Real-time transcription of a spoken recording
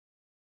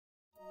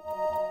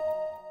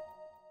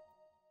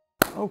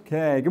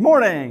Okay, good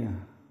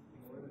morning.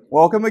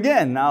 Welcome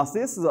again. Now, see,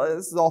 this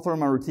is all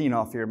throwing my routine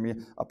off here. Me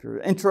up here,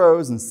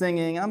 intros and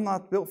singing. I'm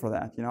not built for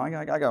that. You know,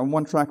 I got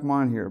one track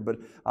mind here. But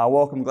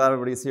welcome. Glad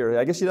everybody's here.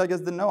 I guess you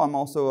guys didn't know I'm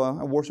also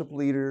a worship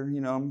leader.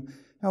 You know,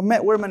 I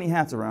wear many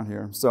hats around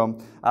here.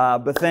 So,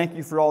 but thank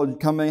you for all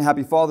coming.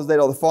 Happy Father's Day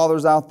to all the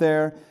fathers out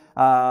there.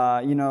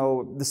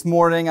 This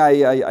morning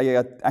I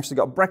actually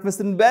got breakfast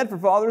in bed for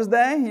Father's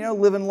Day,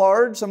 living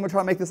large. So I'm going to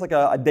try to make this like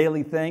a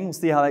daily thing. We'll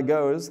see how that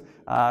goes.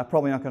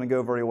 Probably not going to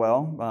go very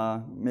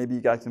well. Maybe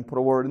you guys can put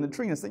a word in the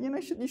tree and say,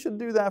 you should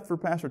do that for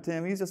Pastor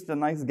Tim. He's just a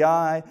nice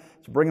guy.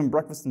 Should bring him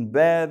breakfast in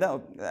bed.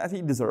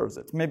 He deserves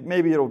it.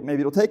 Maybe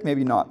it'll take,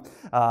 maybe not,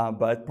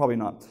 but probably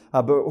not.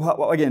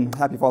 But again,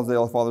 happy Father's Day,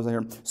 all the fathers are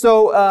here.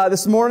 So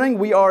this morning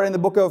we are in the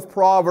book of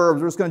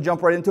Proverbs. We're just going to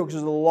jump right into it because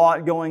there's a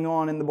lot going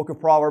on in the book of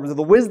Proverbs.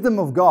 The wisdom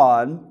of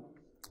God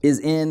is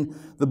in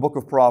the book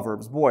of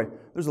Proverbs. Boy,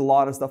 there's a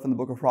lot of stuff in the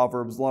book of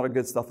Proverbs, a lot of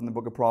good stuff in the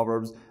book of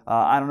Proverbs.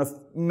 I don't know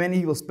if many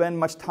people spend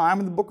much time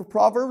in the book of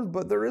Proverbs,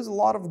 but there is a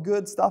lot of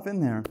good stuff in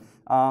there.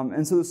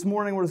 And so this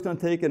morning we're just going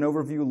to take an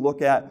overview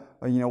look at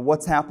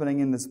what's happening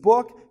in this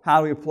book, how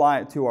do we apply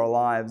it to our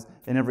lives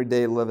in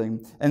everyday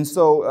living. And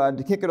so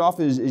to kick it off,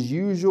 as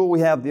usual,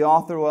 we have the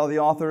author. Well, the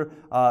author,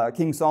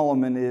 King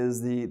Solomon,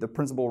 is the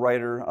principal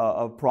writer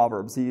of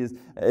Proverbs. He is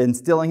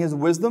instilling his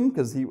wisdom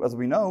because, as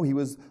we know, he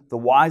was the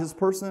wisest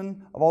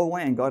person of all the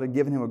land. God had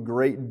given him a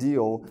great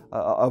deal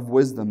of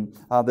wisdom.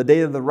 The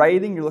date of the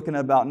writing, you're looking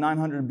at about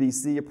 900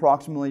 BC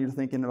approximately. You're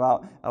thinking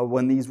about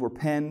when these were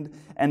penned.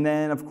 And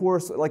then, of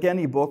course, like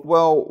any book,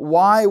 well,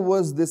 why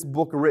was this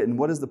book written?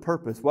 What is the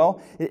purpose?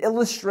 Well, it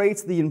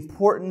illustrates the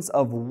importance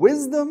of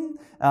wisdom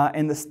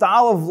and the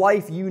style of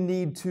life you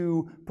need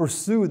to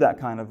pursue that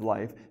kind of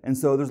life. And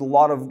so there's a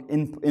lot of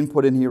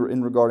input in here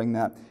in regarding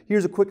that.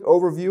 Here's a quick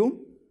overview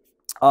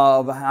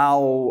of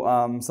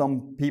how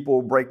some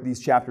people break these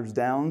chapters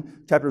down.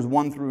 Chapters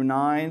 1 through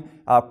 9,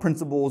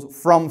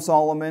 principles from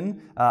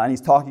Solomon, and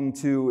he's talking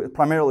to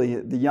primarily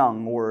the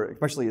young, or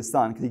especially his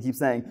son, because he keeps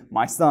saying,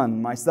 my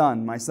son, my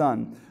son, my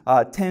son.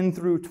 10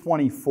 through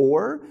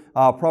 24,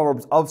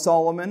 Proverbs of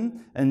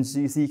Solomon, and so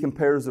you see he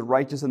compares the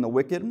righteous and the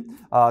wicked.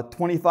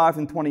 25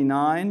 and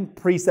 29,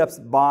 precepts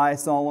by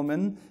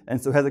Solomon,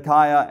 and so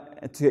Hezekiah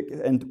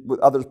and with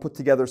others put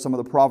together some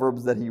of the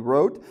Proverbs that he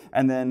wrote,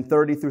 and then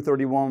 30 through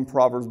 31,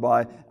 Proverbs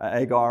by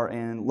Agar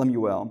and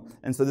Lemuel.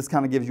 And so this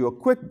kind of gives you a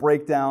quick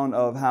breakdown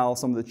of how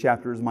some of the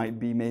chapters might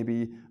be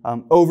maybe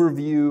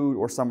overviewed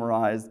or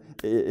summarized,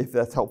 if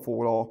that's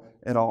helpful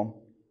at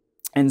all.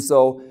 And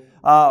so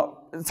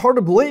it's hard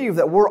to believe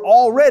that we're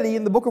already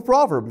in the book of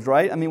Proverbs,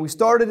 right? I mean, we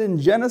started in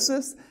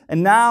Genesis,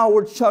 and now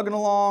we're chugging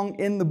along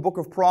in the book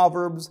of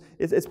Proverbs.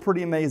 It's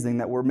pretty amazing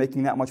that we're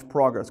making that much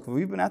progress, because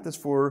we've been at this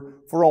for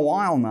a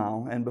while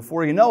now, and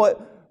before you know it,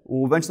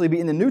 we'll eventually be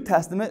in the New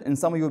Testament, and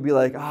some of you will be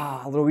like,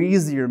 a little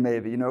easier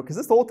maybe, because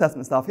this Old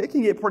Testament stuff, it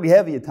can get pretty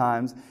heavy at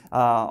times,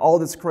 all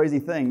these crazy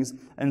things,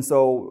 and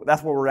so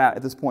that's where we're at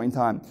this point in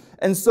time.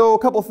 And so a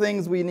couple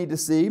things we need to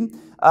see.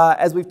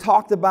 As we've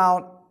talked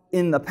about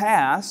in the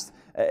past,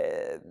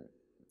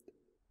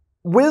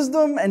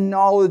 wisdom and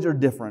knowledge are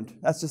different.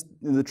 That's just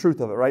the truth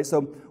of it, right?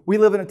 So we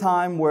live in a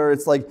time where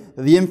it's like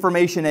the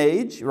information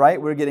age,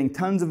 right? We're getting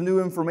tons of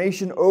new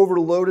information,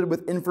 overloaded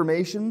with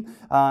information,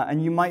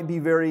 and you might be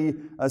very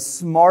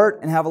smart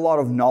and have a lot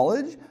of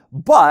knowledge,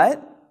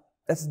 but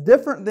that's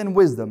different than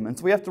wisdom. And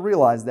so we have to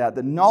realize that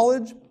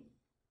knowledge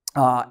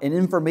and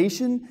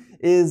information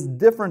is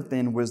different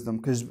than wisdom,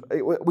 because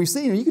we've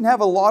seen you can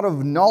have a lot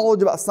of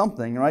knowledge about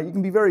something, right? You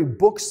can be very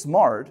book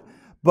smart,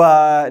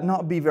 but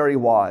not be very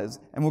wise.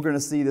 And we're going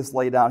to see this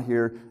laid out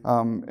here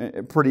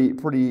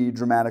pretty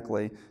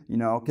dramatically,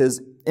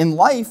 because in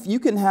life you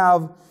can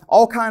have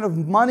all kind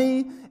of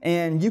money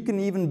and you can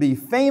even be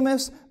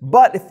famous,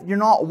 but if you're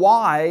not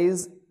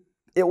wise,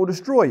 it will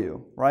destroy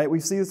you, right? We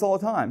see this all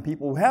the time.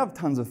 People have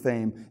tons of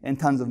fame and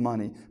tons of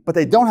money, but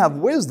they don't have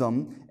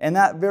wisdom, and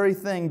that very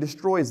thing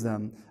destroys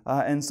them.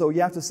 And so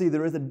you have to see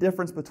there is a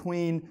difference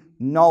between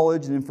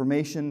knowledge and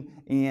information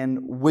and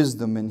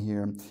wisdom in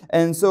here.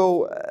 And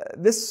so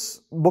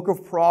this book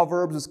of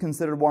Proverbs is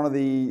considered one of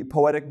the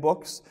poetic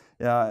books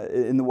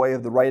in the way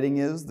of the writing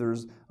is.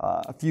 There's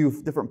a few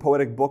different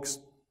poetic books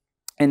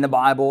in the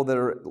Bible that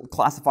are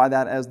classify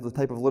that as the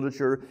type of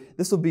literature.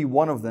 This will be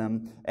one of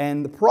them.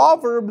 And the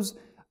Proverbs,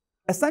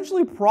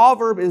 essentially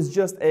proverb is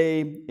just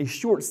a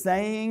short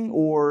saying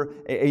or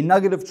a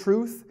nugget of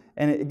truth,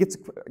 and it gets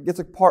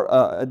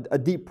a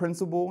deep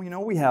principle.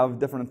 We have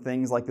different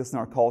things like this in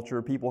our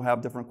culture. People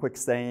have different quick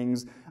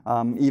sayings,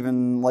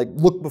 even like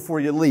look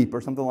before you leap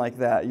or something like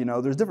that.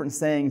 There's different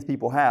sayings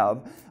people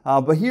have.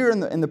 But here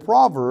in the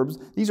Proverbs,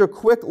 these are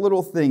quick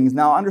little things.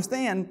 Now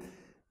understand,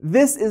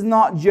 this is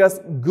not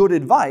just good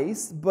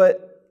advice,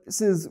 but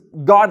this is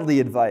godly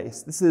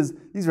advice.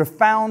 These are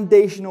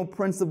foundational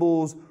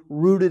principles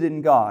rooted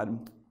in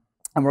God.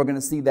 And we're going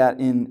to see that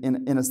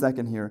in a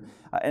second here.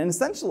 And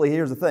essentially,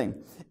 here's the thing.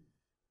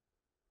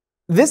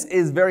 this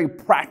is very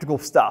practical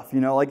stuff,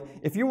 like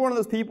if you're one of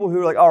those people who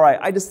are like, all right,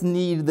 I just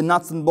need the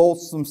nuts and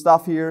bolts, some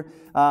stuff here.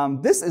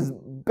 This is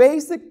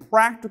basic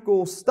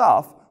practical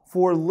stuff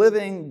for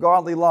living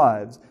godly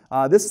lives.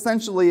 This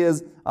essentially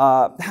is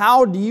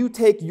how do you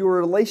take your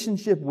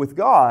relationship with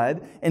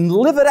God and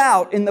live it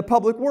out in the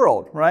public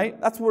world, right?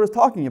 That's what it's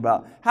talking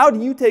about. How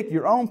do you take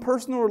your own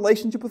personal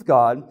relationship with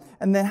God,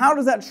 and then how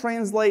does that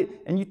translate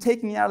in you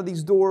taking it out of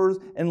these doors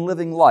and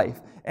living life?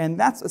 And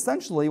that's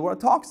essentially what it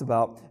talks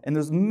about. And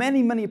there's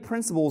many, many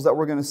principles that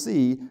we're going to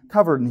see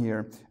covered in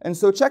here. And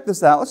so check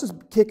this out. Let's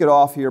just kick it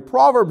off here.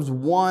 Proverbs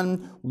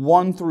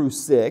 1 through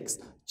 6.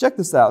 Check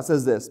this out. It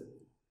says this.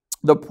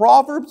 The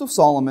Proverbs of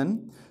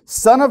Solomon,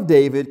 son of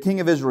David, king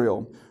of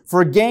Israel,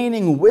 for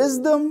gaining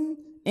wisdom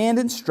and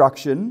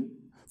instruction,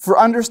 for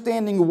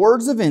understanding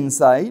words of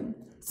insight,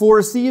 for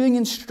receiving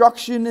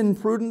instruction in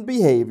prudent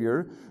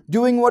behavior,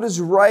 doing what is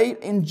right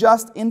and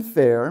just and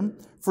fair,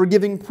 for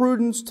giving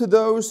prudence to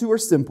those who are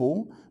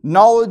simple,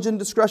 knowledge and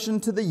discretion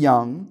to the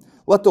young.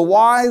 Let the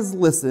wise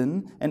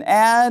listen and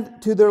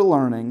add to their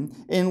learning,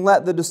 and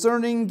let the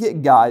discerning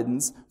get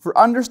guidance, for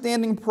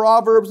understanding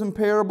proverbs and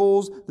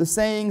parables, the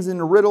sayings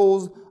and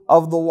riddles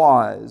of the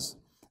wise.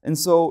 And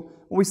so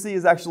what we see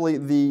is actually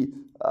the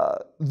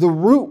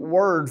root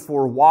word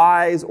for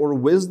wise or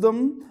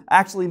wisdom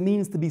actually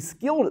means to be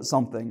skilled at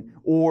something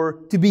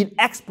or to be an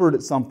expert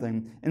at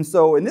something. And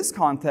so in this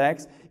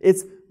context,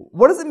 it's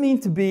what does it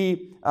mean to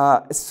be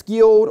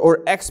skilled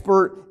or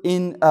expert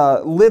in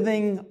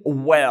living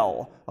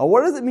well?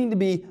 What does it mean to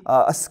be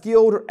a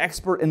skilled or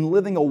expert in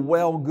living a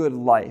well, good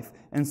life?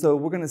 And so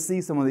we're going to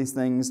see some of these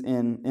things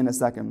in a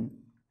second.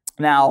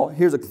 Now,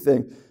 here's the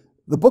thing.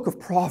 The book of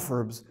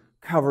Proverbs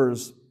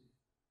covers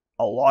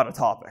a lot of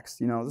topics.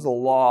 There's a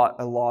lot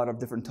of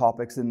different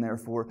topics in there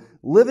for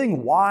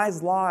living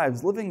wise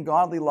lives, living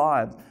godly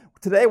lives.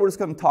 Today, we're just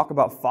going to talk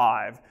about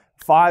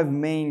five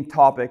main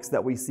topics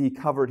that we see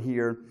covered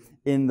here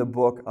in the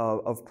book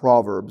of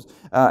Proverbs.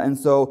 And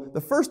so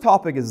the first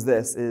topic is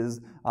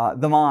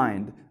the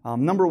mind.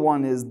 Number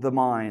one is the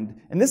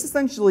mind. And this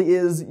essentially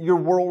is your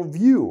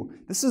worldview.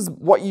 This is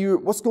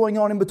what's going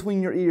on in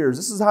between your ears.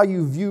 This is how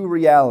you view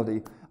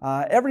reality.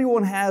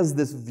 Everyone has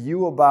this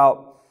view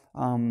about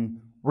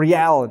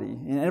reality,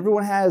 and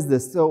everyone has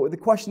this. So the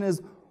question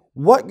is,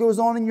 what goes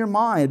on in your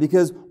mind?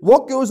 Because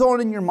what goes on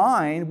in your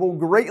mind will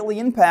greatly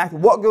impact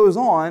what goes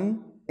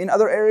on in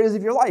other areas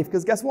of your life.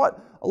 Because guess what?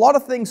 A lot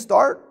of things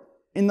start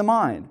in the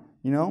mind,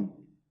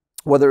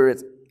 whether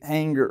it's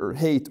anger or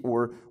hate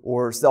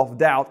or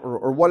self-doubt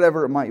or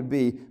whatever it might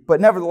be. But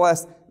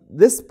nevertheless,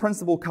 this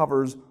principle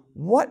covers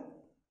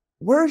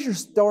where's your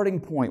starting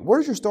point?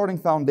 Where's your starting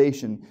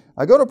foundation?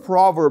 I go to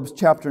Proverbs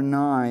chapter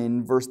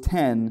 9, verse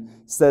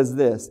 10, says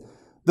this.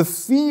 The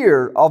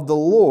fear of the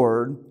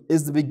Lord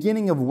is the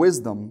beginning of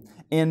wisdom,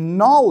 and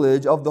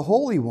knowledge of the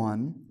Holy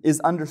One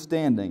is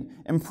understanding.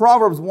 And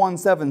Proverbs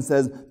 1:7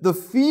 says, the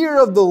fear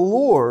of the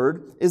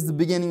Lord is the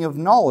beginning of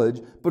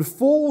knowledge, but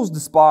fools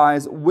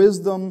despise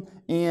wisdom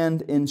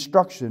and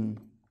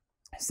instruction.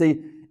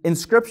 See, in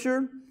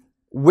Scripture,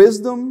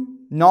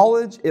 wisdom,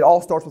 knowledge, it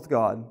all starts with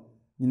God.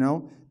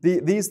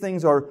 These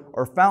things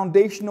are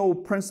foundational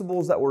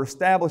principles that were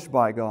established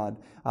by God.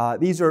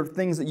 These are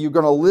things that you're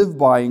going to live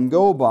by and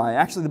go by.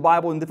 Actually, the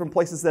Bible in different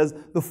places says,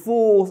 the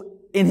fool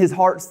in his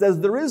heart says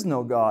there is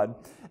no God.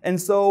 And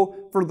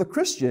so for the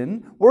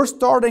Christian, we're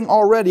starting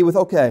already with,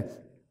 okay,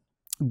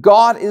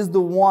 God is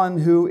the one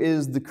who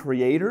is the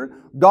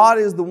creator. God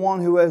is the one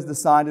who has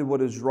decided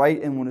what is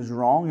right and what is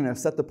wrong and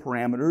has set the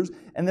parameters.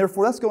 And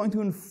therefore, that's going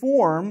to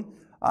inform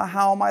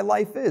how my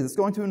life is. It's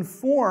going to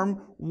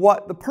inform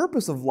what the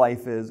purpose of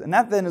life is. And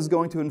that then is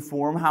going to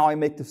inform how I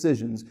make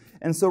decisions.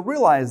 And so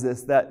realize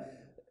that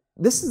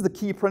this is the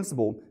key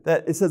principle,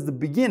 that it says the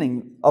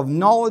beginning of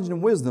knowledge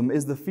and wisdom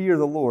is the fear of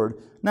the Lord.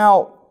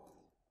 Now,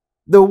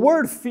 the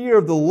word fear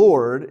of the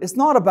Lord, it's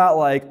not about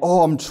like,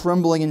 oh, I'm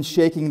trembling and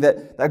shaking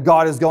that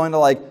God is going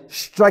to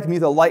strike me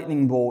with a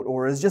lightning bolt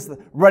or is just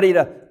ready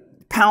to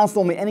pounce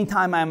on me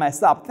anytime I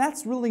mess up.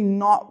 That's really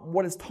not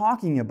what it's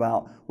talking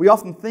about. We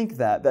often think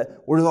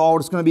that we're all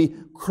just going to be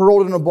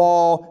curled in a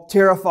ball,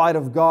 terrified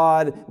of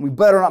God, and we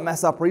better not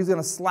mess up or He's going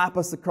to slap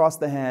us across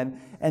the head.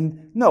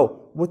 And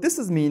no, what this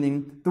is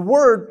meaning, the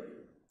word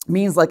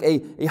means like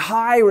a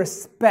high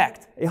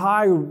respect, a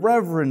high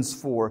reverence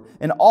for,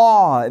 an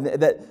awe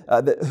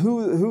that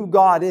who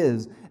God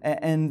is.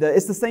 And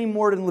it's the same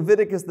word in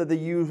Leviticus that they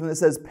use when it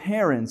says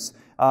parents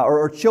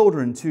or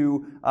children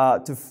to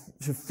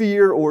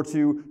fear or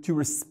to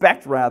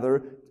respect,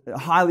 rather,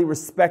 highly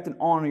respect and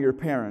honor your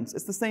parents.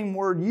 It's the same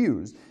word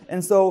used.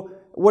 And so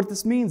what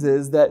this means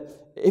is that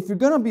if you're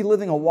going to be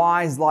living a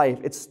wise life,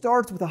 it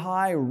starts with a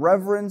high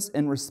reverence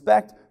and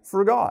respect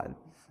for God.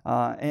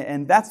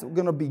 And that's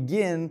going to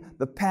begin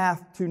the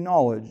path to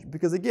knowledge.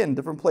 Because again,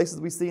 different places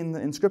we see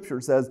in Scripture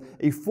it says,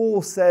 a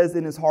fool says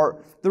in his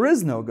heart, there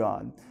is no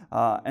God.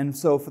 And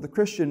so for the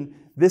Christian,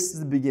 this is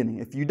the beginning.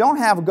 If you don't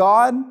have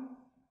God,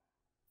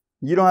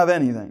 you don't have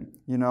anything,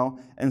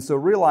 And so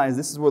realize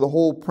this is where the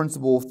whole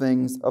principle of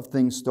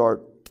things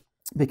start.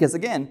 Because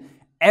again,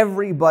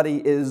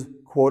 everybody is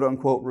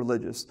quote-unquote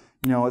religious.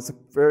 It's a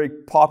very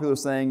popular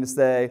saying to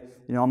say,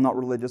 I'm not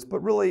religious,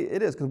 but really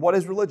it is, because what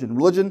is religion?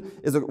 Religion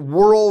is a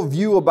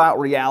worldview about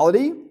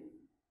reality,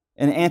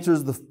 and it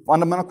answers the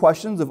fundamental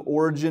questions of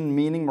origin,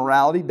 meaning,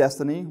 morality,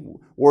 destiny.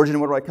 Origin,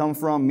 where do I come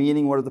from?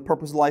 Meaning, what is the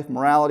purpose of life?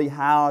 Morality,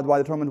 how do I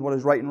determine what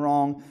is right and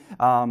wrong?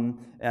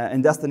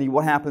 And destiny,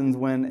 what happens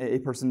when a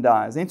person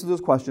dies? Answer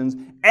those questions.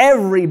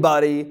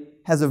 Everybody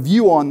has a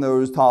view on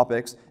those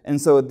topics,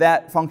 and so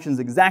that functions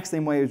the exact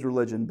same way as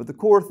religion. But the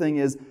core thing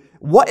is,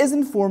 what is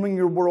informing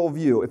your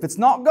worldview? If it's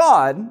not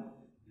God,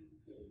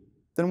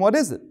 then what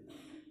is it?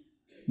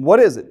 What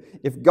is it?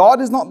 If God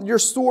is not your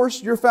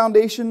source, your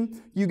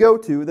foundation you go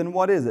to, then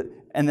what is it?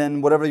 And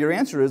then whatever your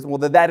answer is, well,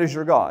 then that is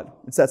your God.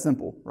 It's that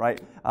simple,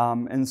 right?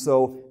 And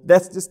so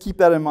let's just keep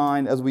that in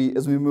mind as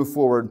we move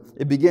forward.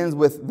 It begins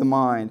with the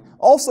mind.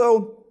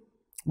 Also,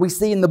 we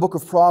see in the book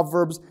of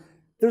Proverbs,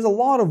 there's a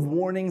lot of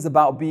warnings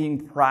about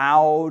being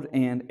proud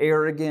and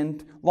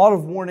arrogant, a lot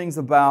of warnings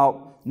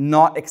about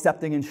not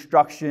accepting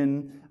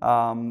instruction.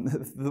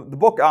 The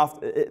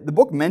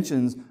book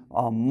mentions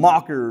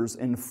mockers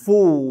and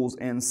fools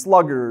and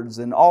sluggards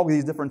and all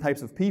these different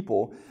types of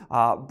people.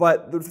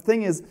 But the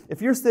thing is,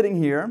 if you're sitting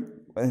here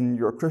and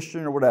you're a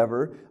Christian or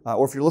whatever,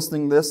 or if you're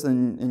listening to this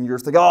and you're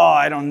just like, oh,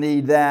 I don't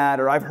need that,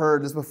 or I've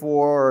heard this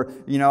before,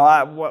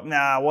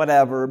 or,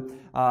 whatever.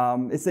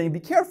 It's saying be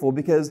careful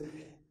because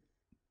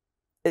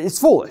it's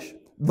foolish.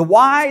 The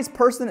wise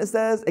person, it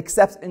says,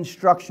 accepts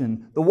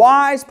instruction. The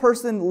wise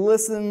person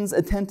listens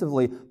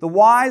attentively. The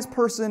wise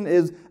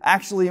person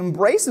actually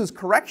embraces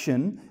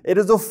correction. It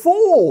is a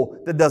fool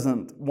that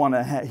doesn't want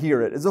to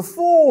hear it. It's a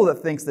fool that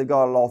thinks they've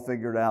got it all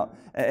figured out.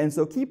 And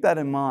so keep that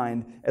in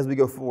mind as we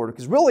go forward,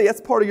 because really that's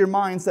part of your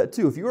mindset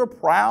too. If you're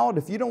proud,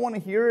 if you don't want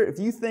to hear it, if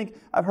you think,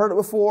 I've heard it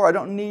before,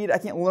 I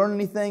can't learn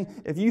anything,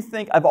 if you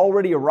think I've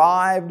already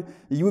arrived,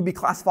 you would be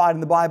classified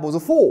in the Bible as a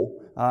fool.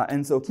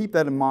 And so keep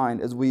that in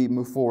mind as we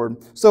move forward.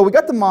 So we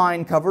got the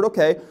mind covered.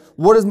 Okay,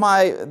 what is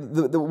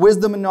the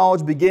wisdom and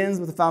knowledge begins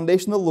with the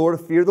foundation of the Lord, a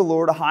fear of the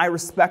Lord, a high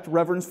respect,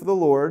 reverence for the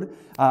Lord.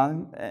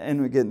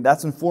 And again,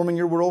 that's informing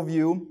your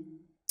worldview.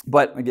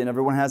 But again,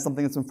 everyone has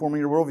something that's informing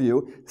your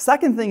worldview.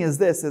 Second thing is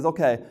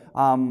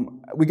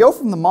we go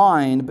from the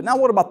mind, but now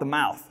what about the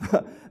mouth?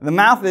 The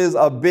mouth is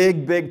a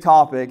big, big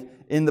topic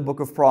in the book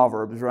of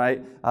Proverbs,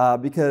 right?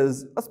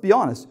 Because let's be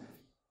honest,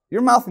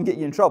 your mouth can get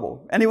you in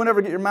trouble. Anyone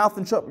ever get your mouth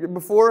in trouble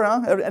before?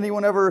 Huh?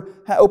 Anyone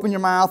ever open your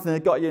mouth and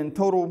it got you in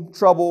total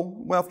trouble?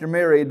 Well, if you're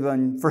married,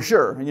 then for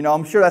sure.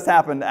 I'm sure that's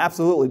happened,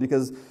 absolutely,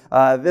 because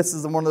this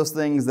is one of those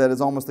things that is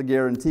almost a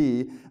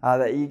guarantee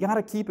that you got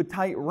to keep a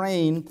tight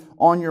rein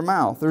on your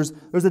mouth. There's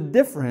a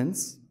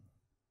difference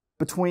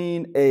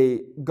between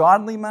a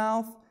godly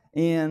mouth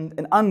and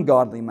an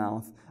ungodly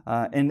mouth.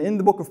 And in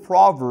the book of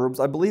Proverbs,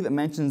 I believe it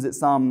mentions it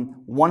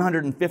some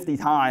 150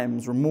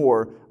 times or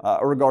more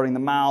regarding the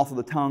mouth or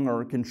the tongue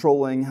or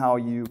controlling how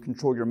you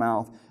control your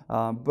mouth.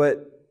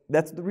 But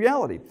that's the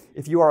reality.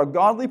 If you are a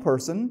godly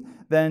person,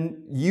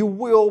 then you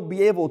will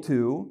be able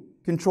to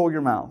control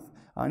your mouth.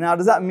 Now,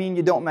 does that mean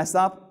you don't mess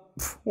up?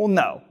 Well,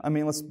 no. I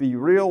mean, let's be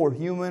real. We're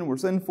human. We're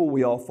sinful.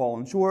 We all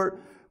fall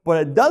short.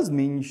 But it does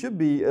mean you should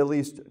be at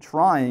least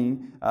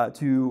trying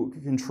to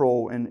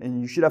control,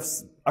 and you should have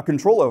a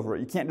control over it.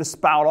 You can't just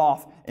spout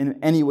off in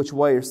any which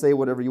way or say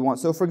whatever you want.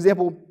 So, for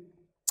example,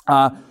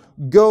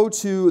 go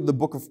to the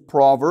book of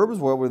Proverbs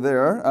while we're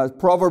there.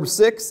 Proverbs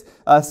 6,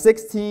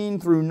 16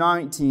 through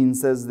 19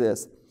 says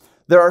this.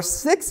 There are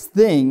 6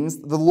 things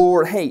the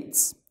Lord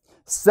hates,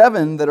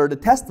 7 that are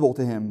detestable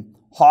to Him: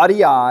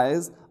 haughty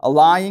eyes, a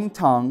lying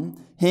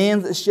tongue,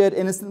 hands that shed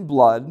innocent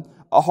blood,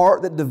 a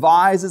heart that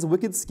devises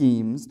wicked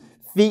schemes,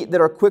 feet that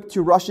are quick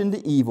to rush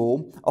into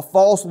evil, a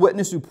false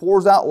witness who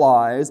pours out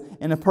lies,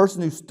 and a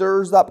person who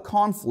stirs up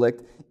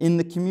conflict in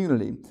the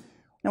community.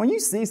 Now, when you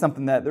see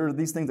something that there are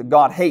these things that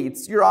God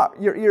hates,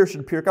 your ears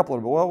should perk up a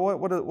little bit. Well,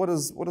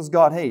 what does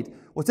God hate?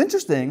 What's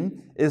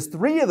interesting is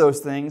 3 of those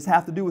things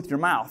have to do with your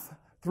mouth.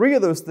 3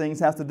 of those things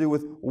have to do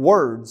with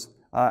words.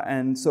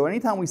 And so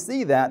anytime we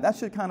see that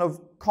should kind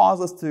of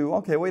cause us to,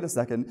 okay, wait a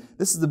second,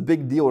 this is a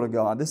big deal to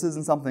God. This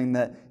isn't something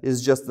that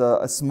is just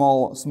a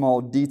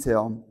small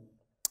detail.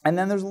 And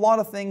then there's a lot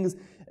of things,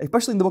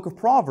 especially in the book of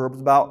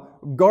Proverbs,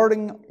 about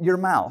guarding your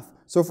mouth.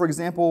 So for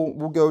example,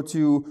 we'll go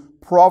to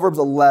Proverbs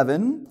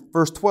 11,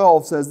 verse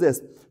 12 says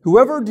this: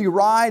 whoever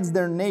derides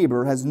their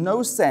neighbor has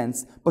no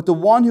sense, but the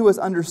one who has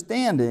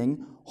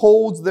understanding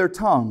holds their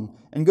tongue.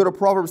 And go to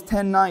Proverbs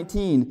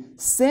 10:19.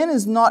 Sin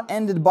is not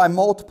ended by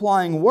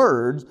multiplying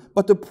words,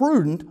 but the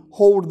prudent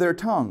hold their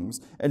tongues.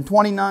 And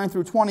 29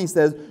 through 20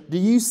 says, do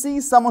you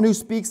see someone who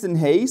speaks in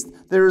haste?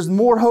 There is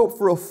more hope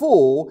for a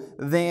fool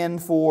than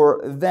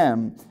for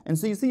them. And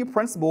so you see a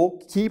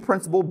principle, key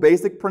principle,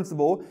 basic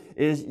principle,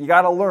 is you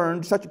got to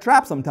learn to shut your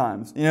trap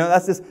sometimes.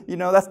 That's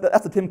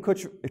the Tim Cook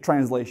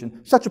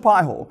translation. Shut your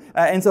pie hole.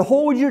 And so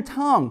hold your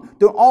tongue.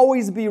 Don't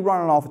always be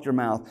running off with your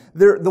mouth.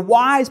 The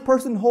wise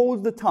person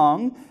holds the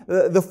tongue.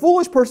 The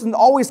foolish person is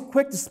always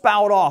quick to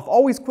spout off,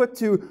 always quick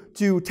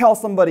to tell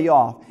somebody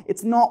off.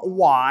 It's not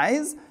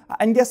wise.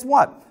 And guess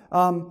what?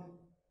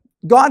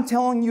 God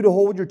telling you to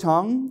hold your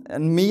tongue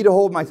and me to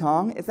hold my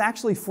tongue, it's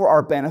actually for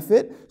our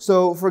benefit.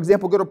 So, for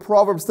example, go to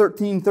Proverbs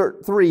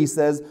 13:3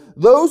 says,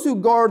 "Those who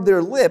guard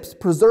their lips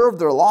preserve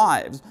their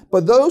lives,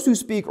 but those who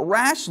speak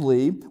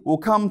rashly will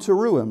come to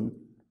ruin."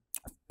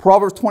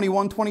 Proverbs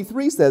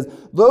 21:23 says,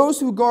 "Those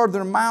who guard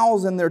their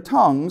mouths and their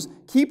tongues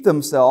keep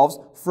themselves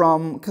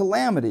from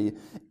calamity."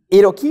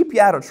 It'll keep you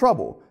out of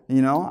trouble. I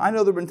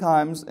know there have been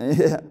times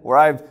where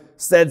I've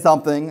said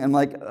something and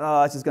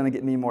it's just going to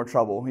get me more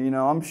trouble.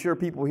 I'm sure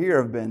people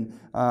here have been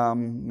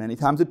many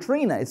times to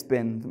Trina. It's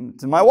been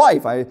to my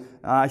wife. I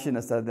shouldn't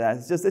have said that.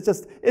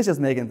 It's just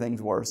making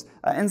things worse.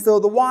 And so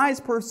the wise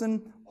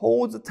person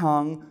holds a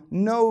tongue,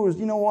 knows.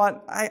 You know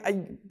what?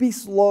 I be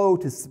slow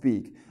to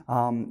speak.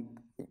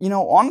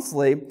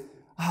 Honestly,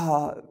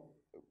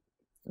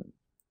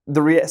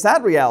 the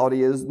sad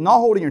reality is not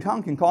holding your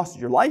tongue can cost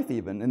you your life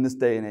even in this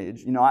day and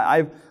age.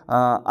 I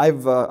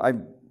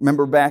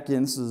remember back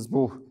in, this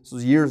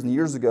was years and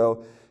years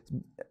ago,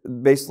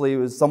 basically it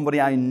was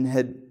somebody I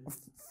had,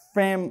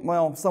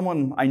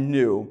 someone I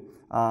knew,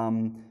 or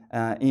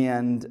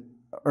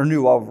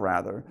knew of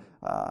rather,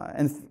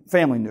 and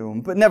family knew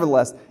him. But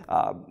nevertheless,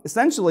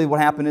 essentially what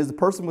happened is the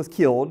person was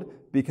killed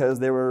because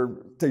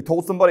they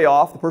told somebody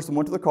off, the person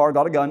went to the car,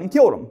 got a gun, and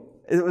killed him.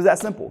 It was that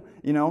simple.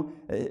 I'm going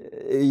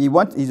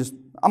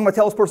to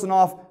tell this person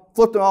off,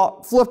 flipped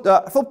out,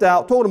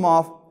 told him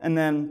off, and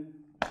then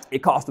it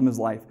cost him his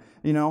life.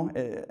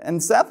 And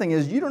the sad thing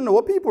is, you don't know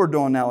what people are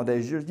doing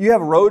nowadays. You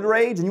have road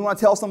rage and you want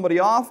to tell somebody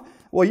off.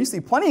 Well, you see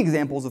plenty of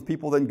examples of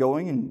people then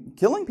going and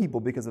killing people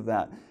because of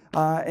that.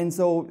 And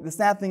so the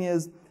sad thing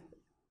is,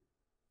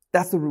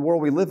 that's the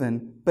world we live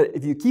in. But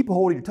if you keep a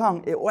hold of your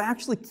tongue, it will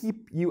actually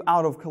keep you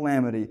out of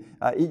calamity.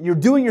 You're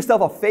doing yourself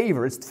a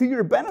favor. It's to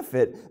your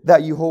benefit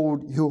that you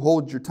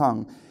hold your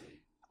tongue.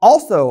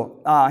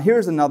 Also,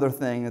 here's another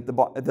thing that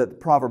the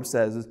Proverb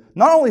says is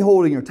not only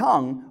holding your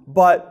tongue,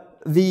 but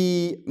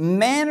the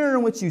manner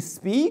in which you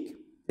speak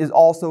is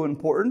also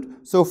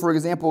important. So, for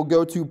example,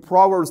 go to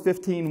Proverbs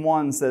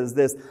 15:1 says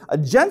this, "A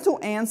gentle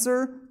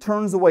answer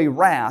turns away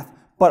wrath,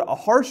 but a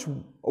harsh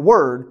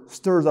word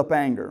stirs up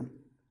anger."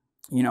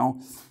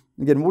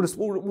 Again, we'll just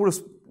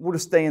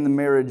stay in the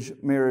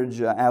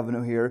marriage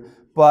avenue here.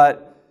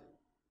 But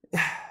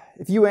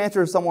if you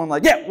answer someone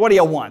like, "Yeah, what do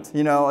you want?"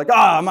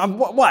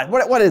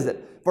 What is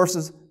it?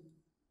 Versus,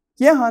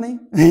 "Yeah, honey."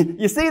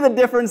 You see the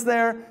difference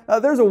there?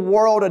 There's a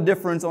world of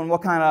difference on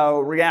what kind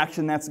of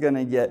reaction that's going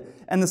to get.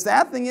 And the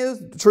sad thing is,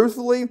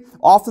 truthfully,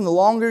 often the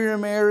longer you're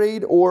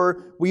married,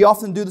 or we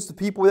often do this to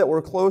people that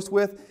we're close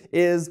with,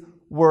 is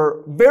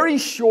we're very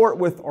short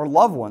with our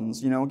loved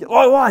ones.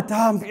 "Oh, what?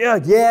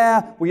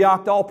 Yeah. We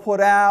act all put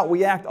out.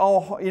 We act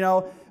all,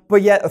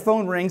 but yet the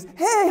phone rings.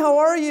 "Hey, how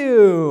are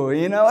you?"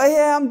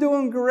 "Yeah, I'm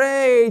doing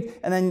great."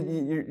 And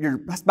then your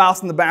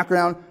spouse in the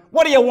background,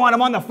 "What do you want?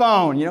 I'm on the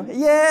phone."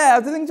 "Yeah,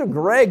 things are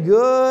great,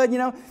 good."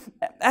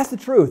 That's the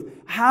truth.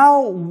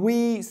 How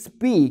we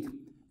speak,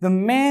 the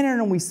manner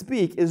in which we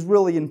speak is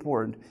really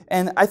important.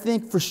 And I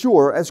think for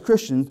sure, as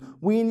Christians,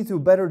 we need to do a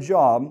better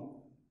job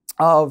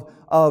of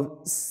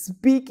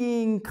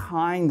speaking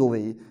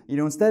kindly,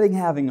 instead of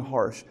having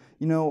harsh.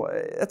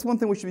 That's one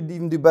thing we should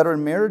even do better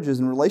in marriages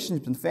and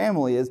relationships and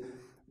family is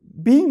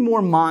being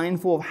more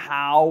mindful of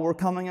how we're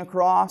coming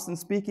across and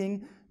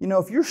speaking.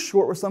 If you're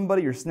short with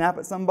somebody or snap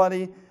at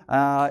somebody,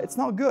 it's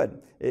not good.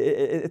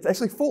 It's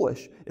actually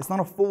foolish. It's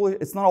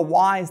not a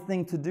wise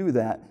thing to do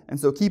that. And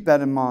so keep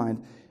that in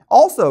mind.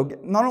 Also,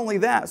 not only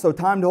that, so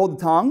time to hold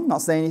the tongue,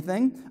 not say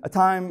anything. A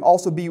time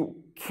also be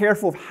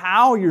careful of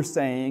how you're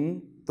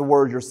saying the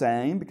words you're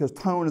saying, because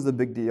tone is a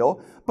big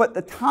deal. But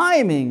the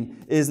timing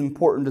is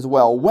important as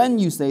well. When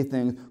you say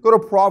things, go to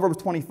Proverbs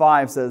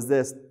 25 says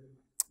this,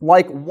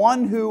 "Like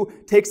one who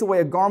takes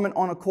away a garment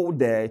on a cold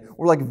day,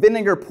 or like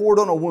vinegar poured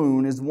on a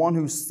wound, is one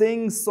who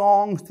sings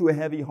songs to a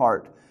heavy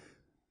heart."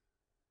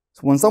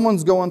 So when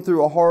someone's going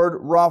through a hard,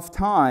 rough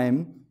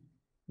time,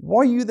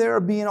 why are you there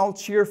being all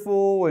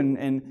cheerful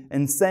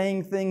and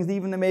saying things,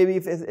 even maybe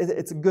if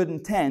it's a good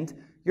intent?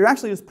 You're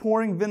actually just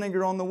pouring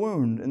vinegar on the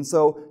wound. And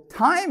so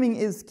timing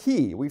is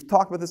key. We've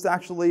talked about this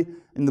actually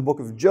in the book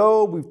of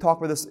Job. We've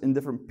talked about this in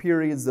different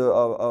periods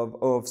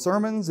of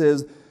sermons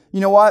is,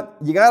 you know what?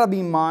 You got to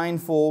be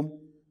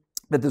mindful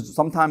that there's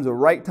sometimes a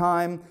right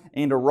time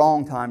and a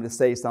wrong time to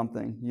say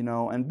something,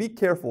 and be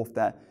careful with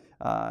that.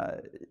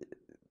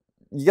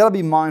 You got to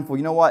be mindful.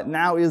 You know what?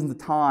 Now isn't the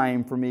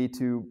time for me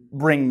to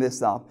bring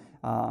this up.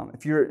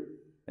 If you're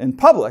in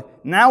public,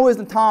 now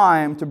isn't the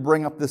time to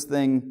bring up this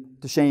thing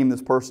to shame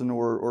this person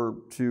or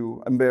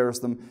to embarrass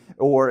them.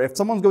 Or if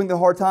someone's going through a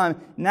hard time,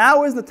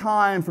 now is the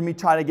time for me to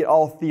try to get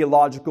all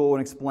theological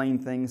and explain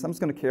things. I'm just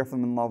going to care for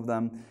them and love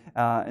them.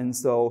 And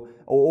so,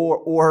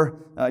 or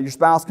your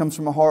spouse comes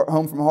from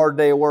home from a hard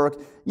day at work.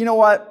 You know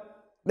what?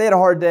 They had a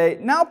hard day.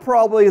 Now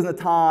probably isn't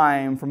the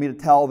time for me to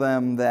tell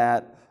them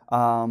that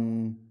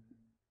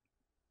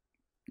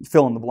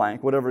fill in the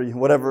blank, whatever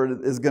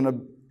is going to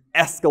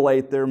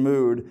escalate their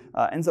mood.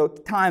 And so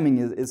timing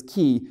is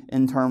key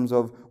in terms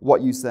of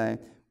what you say.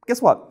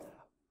 Guess what?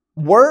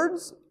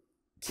 Words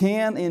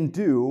can and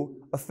do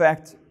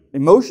affect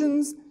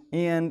emotions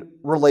and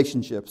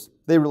relationships.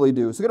 They really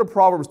do. So go to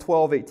Proverbs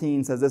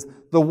 12:18 says this,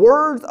 "The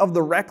words of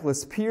the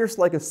reckless pierce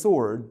like a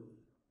sword,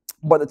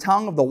 but the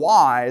tongue of the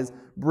wise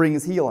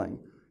brings healing."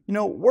 You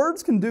know,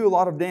 words can do a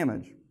lot of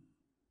damage.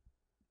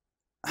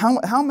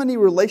 How many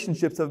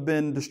relationships have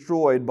been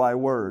destroyed by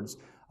words?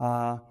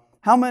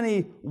 How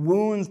many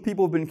wounds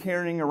people have been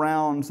carrying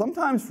around,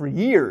 sometimes for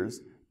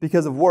years,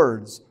 because of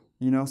words?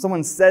 You know,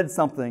 someone said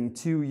something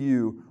to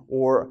you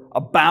or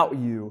about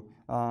you.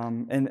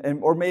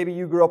 Or maybe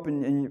you grew up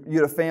and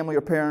you had a family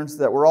or parents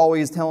that were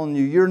always telling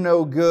you, you're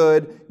no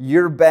good,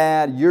 you're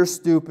bad, you're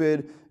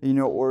stupid, you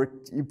know, or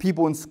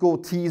people in school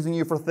teasing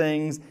you for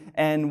things.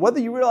 And whether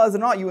you realize it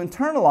or not, you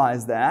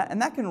internalize that, and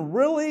that can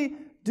really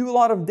do a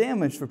lot of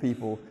damage for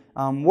people.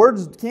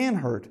 Words can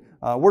hurt.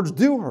 Words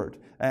do hurt.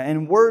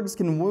 And words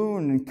can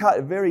wound and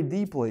cut very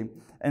deeply.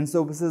 And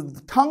so it says,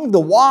 the tongue of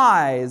the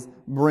wise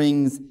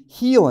brings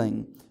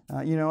healing.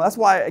 You know, that's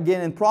why,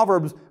 again, in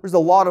Proverbs, there's a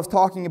lot of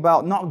talking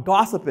about not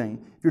gossiping.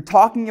 If you're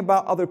talking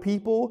about other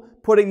people,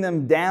 putting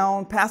them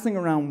down, passing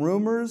around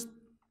rumors,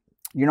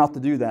 you're not to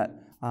do that.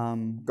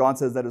 God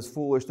says that is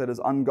foolish, that is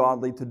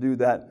ungodly to do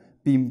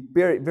that. Be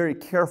very, very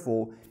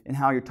careful in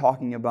how you're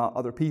talking about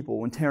other people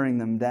when tearing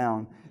them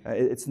down.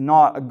 It's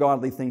not a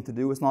godly thing to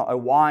do. It's not a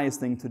wise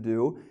thing to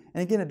do.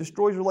 And again, it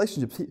destroys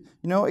relationships.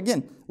 You know,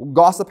 again,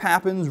 gossip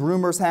happens,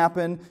 rumors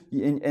happen,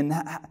 and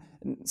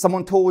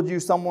someone told you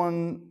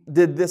someone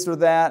did this or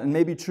that, and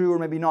maybe true or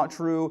maybe not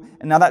true,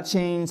 and now that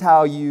changed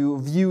how you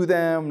view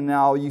them.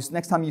 Now,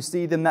 next time you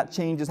see them, that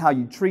changes how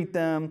you treat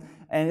them,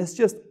 and it's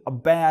just a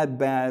bad,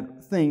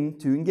 bad thing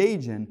to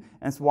engage in.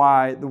 That's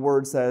why the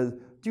Word says,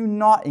 do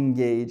not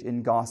engage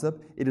in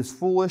gossip. It is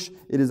foolish.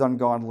 It is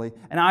ungodly.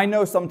 And I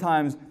know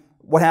sometimes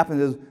what happens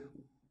is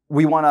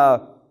we want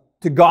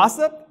to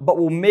gossip, but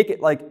we'll make it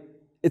like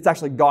it's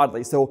actually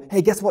godly. So,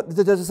 hey, guess what?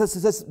 They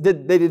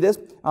did this.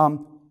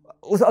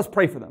 Let's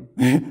pray for them.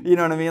 You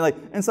know what I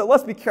mean? And so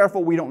let's be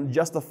careful we don't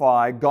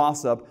justify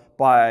gossip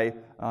by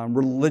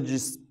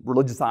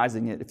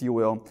religiousizing it, if you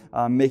will,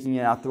 making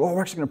it out there, we're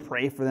actually going to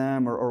pray for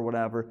them or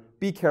whatever.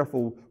 Be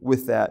careful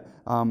with that.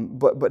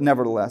 But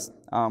nevertheless.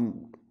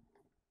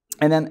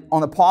 And then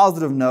on a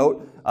positive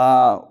note,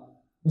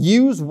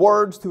 use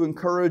words to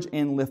encourage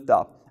and lift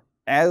up.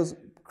 As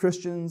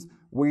Christians,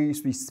 we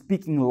should be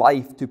speaking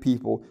life to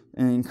people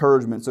and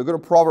encouragement. So go to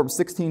Proverbs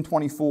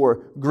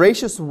 16:24.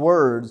 Gracious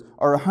words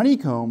are a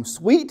honeycomb,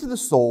 sweet to the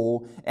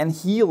soul and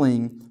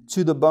healing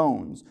to the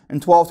bones.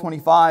 And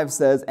 12:25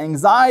 says,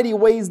 anxiety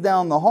weighs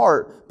down the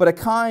heart, but a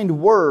kind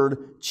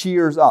word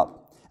cheers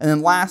up. And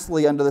then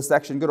lastly, under this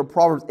section, go to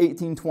Proverbs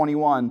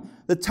 18:21.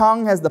 The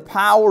tongue has the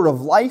power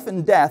of life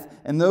and death,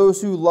 and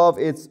those who love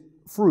its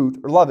fruit,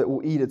 or love it,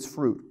 will eat its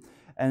fruit.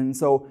 And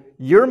so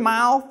your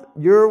mouth,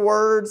 your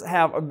words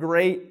have a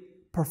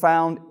great,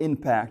 profound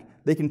impact.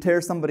 They can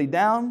tear somebody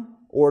down,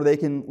 or they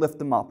can lift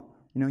them up.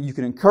 You know, you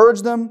can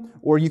encourage them,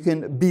 or you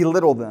can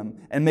belittle them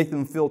and make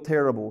them feel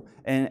terrible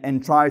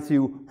and try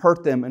to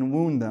hurt them and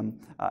wound them.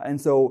 And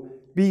so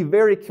be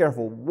very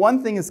careful.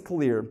 One thing is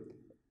clear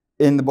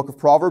in the book of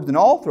Proverbs and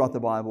all throughout the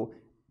Bible.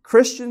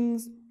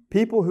 Christians,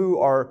 people who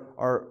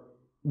are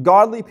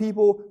godly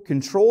people,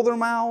 control their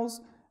mouths,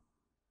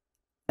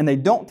 and they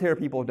don't tear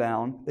people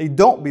down, they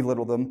don't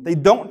belittle them, they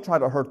don't try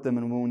to hurt them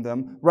and wound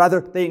them.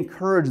 Rather, they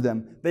encourage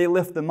them, they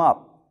lift them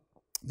up.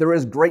 There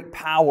is great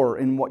power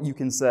in what you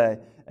can say,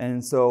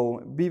 and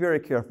so be very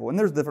careful. And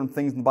there's different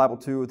things in the Bible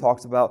too. It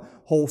talks about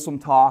wholesome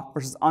talk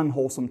versus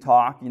unwholesome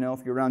talk. You know,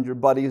 if you're around your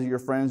buddies or your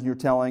friends and you're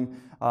telling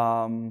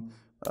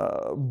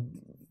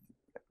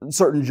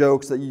certain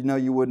jokes that you know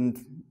you wouldn't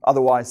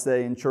otherwise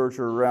say in church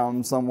or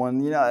around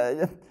someone, you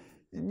know,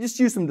 just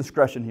use some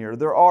discretion here.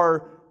 There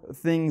are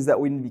things that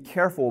we need to be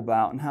careful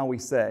about in how we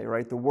say,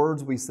 right? The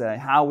words we say,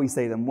 how we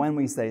say them, when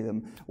we say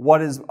them,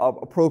 what is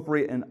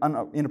appropriate and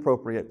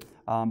inappropriate.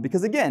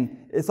 Because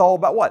again, it's all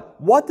about what?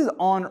 What does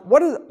honor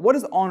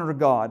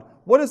God?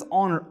 What does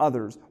honor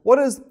others? What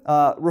does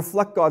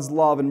reflect God's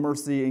love and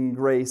mercy and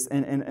grace?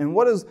 And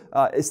what does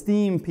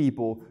esteem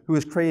people who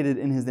is created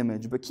in His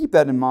image? But keep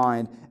that in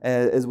mind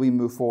as we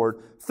move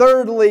forward.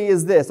 Thirdly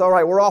is this. All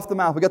right, we're off the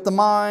mouth. We got the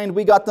mind,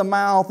 we got the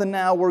mouth, and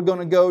now we're going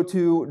to go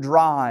to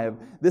drive.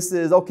 This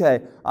is,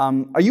 okay,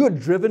 are you a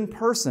driven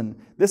person?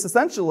 This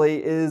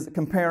essentially is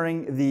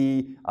comparing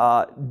the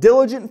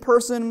diligent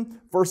person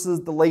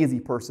versus the lazy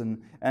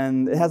person.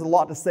 And it has a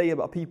lot to say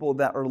about people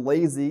that are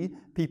lazy,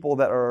 people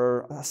that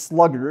are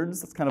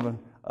sluggards. That's kind of an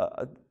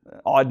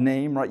odd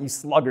name, right? You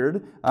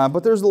sluggard.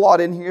 But there's a lot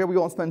in here. We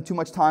won't spend too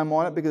much time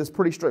on it because it's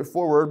pretty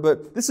straightforward.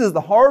 But this is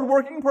the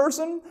hardworking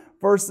person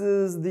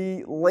versus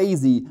the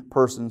lazy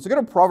person. So go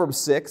to Proverbs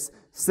 6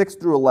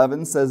 through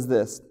 11 says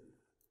this.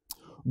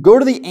 Go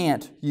to the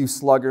ant, you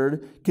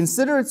sluggard.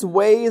 Consider its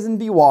ways and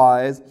be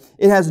wise.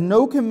 It has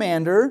no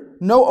commander,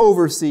 no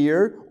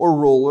overseer or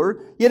ruler,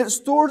 yet it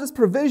stores its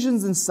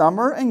provisions in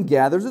summer and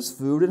gathers its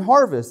food at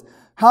harvest.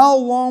 How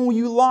long will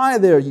you lie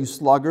there, you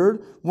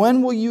sluggard?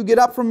 When will you get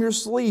up from your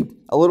sleep?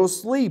 A little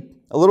sleep,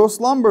 a little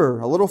slumber,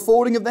 a little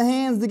folding of the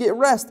hands to get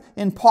rest,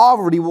 and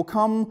poverty will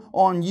come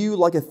on you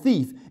like a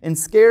thief, and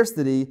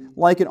scarcity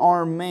like an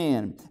armed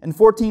man. And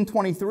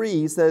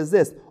 14:23 says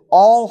this,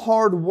 all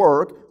hard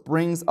work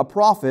brings a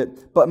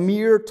profit, but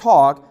mere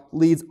talk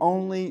leads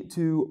only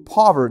to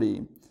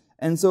poverty.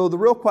 And so the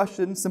real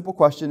question, simple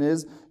question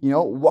is,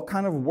 what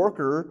kind of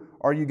worker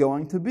are you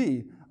going to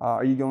be?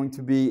 Are you going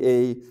to be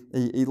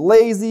a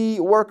lazy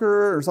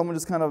worker, or someone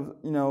just kind of,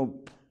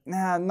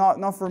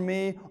 not for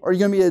me? Or are you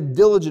going to be a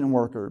diligent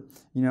worker?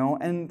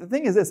 And the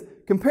thing is this,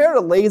 compare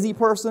a lazy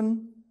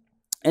person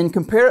and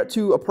compare it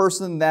to a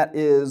person that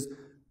is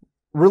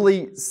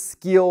really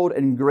skilled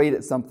and great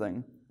at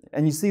something.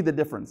 And you see the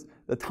difference,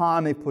 the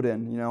time they put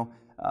in,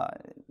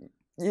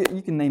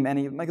 You can name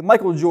any, like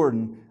Michael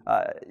Jordan.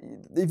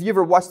 If you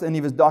ever watched any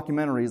of his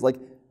documentaries, like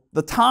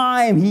the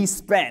time he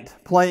spent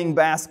playing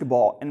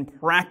basketball and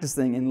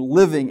practicing and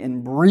living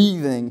and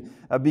breathing,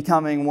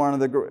 becoming one of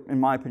the, in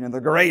my opinion,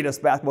 the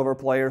greatest basketball ever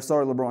player.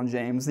 Sorry, LeBron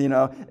James.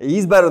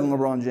 He's better than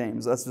LeBron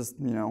James. That's just,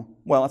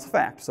 that's a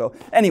fact. So,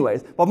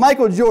 anyways, but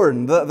Michael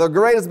Jordan, the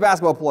greatest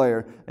basketball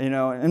player,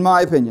 in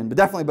my opinion, but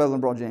definitely better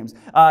than LeBron James.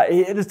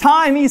 The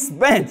time he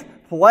spent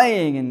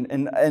playing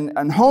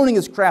and honing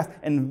his craft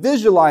and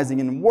visualizing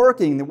and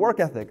working, the work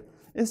ethic.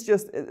 It's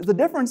the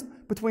difference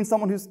between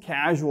someone who's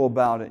casual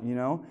about it,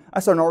 I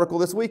saw an article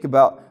this week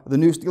about the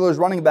new Steelers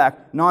running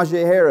back,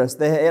 Najee Harris.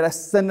 They had to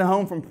send him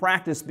home from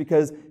practice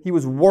because he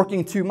was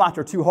working too much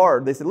or too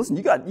hard. They said, listen,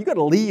 you got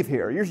to leave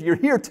here. You're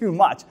here too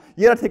much.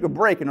 You got to take a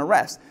break and a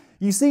rest.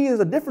 You see, there's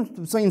a difference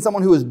between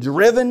someone who is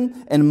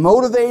driven and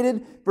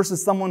motivated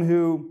versus someone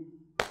who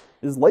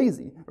is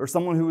lazy or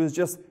someone who is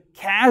just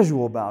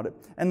casual about it.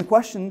 And the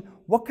question,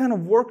 what kind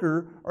of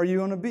worker are you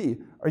going to be?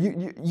 Are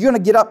you going to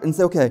get up and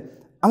say, okay,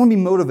 I'm going to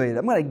be motivated.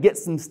 I'm going to get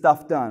some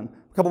stuff done.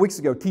 A couple weeks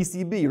ago,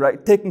 TCB,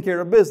 right? Taking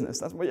care of business.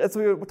 That's what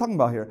we're talking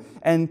about here.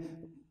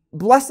 And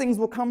blessings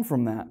will come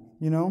from that,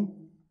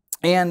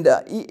 And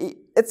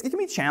it can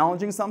be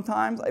challenging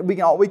sometimes. We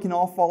can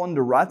all fall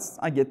into ruts.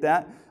 I get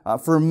that.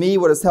 For me,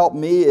 what has helped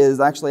me is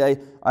actually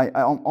I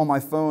on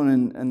my phone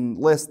and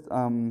list, it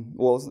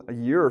was a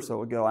year or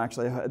so ago,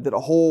 actually, I did a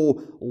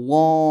whole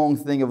long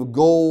thing of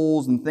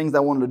goals and things I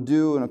wanted to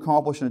do and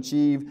accomplish and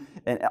achieve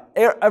in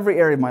every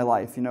area of my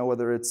life,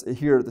 whether it's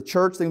here at the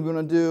church, things we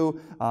want to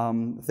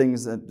do,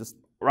 things that just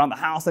around the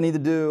house I need to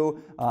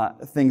do,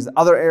 things in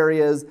other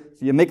areas.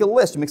 So you make a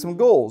list, you make some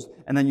goals,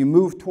 and then you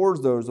move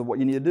towards those of what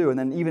you need to do. And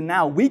then even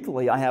now,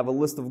 weekly, I have a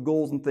list of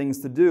goals and things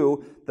to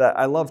do that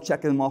I love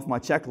checking them off my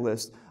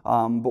checklist.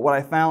 But what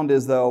I found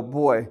is, though,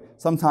 boy,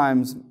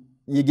 sometimes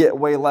you get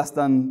way less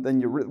done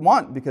than you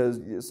want because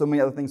so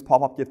many other things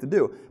pop up you have to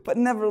do. But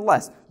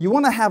nevertheless, you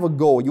want to have a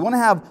goal. You want to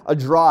have a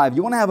drive.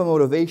 You want to have a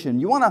motivation.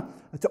 You want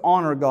to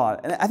honor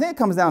God. And I think it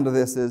comes down to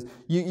this is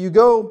you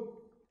go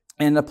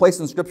in a place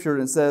in Scripture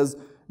and it says,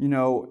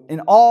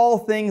 in all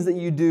things that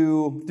you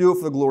do it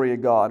for the glory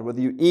of God. Whether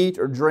you eat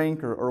or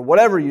drink or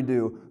whatever you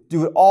do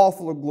it all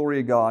for the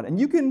glory of God. And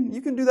you can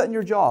do that in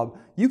your job.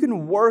 You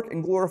can work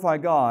and glorify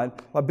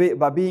God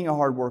by being a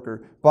hard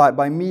worker, by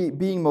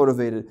being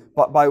motivated,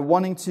 by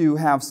wanting to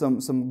have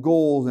some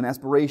goals and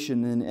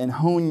aspiration and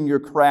honing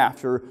your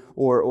craft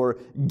or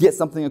get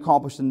something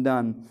accomplished and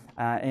done.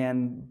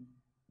 And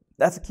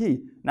that's the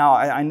key. Now,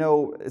 I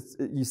know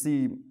you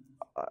see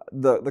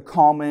the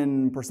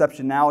common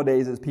perception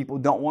nowadays is people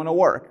don't want to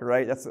work,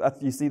 right? That's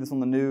you see this on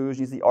the news,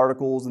 you see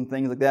articles and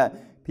things like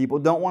that. People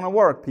don't want to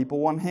work. People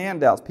want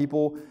handouts.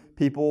 People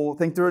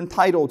think they're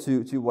entitled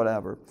to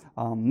whatever.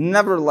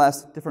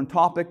 Nevertheless, different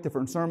topic,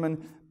 different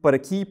sermon, but a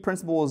key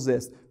principle is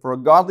this. For a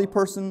godly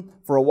person,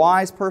 for a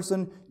wise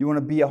person, you want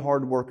to be a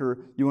hard worker.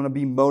 You want to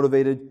be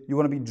motivated. You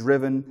want to be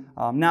driven.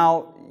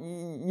 Now,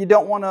 you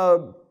don't want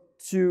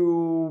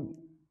to...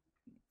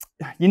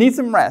 You need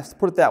some rest,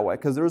 put it that way,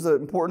 because there's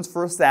an importance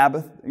for a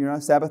Sabbath,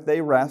 Sabbath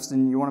day rest,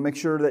 and you want to make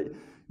sure that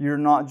you're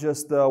not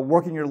just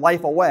working your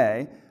life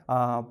away.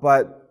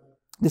 But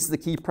this is the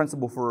key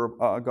principle for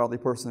a godly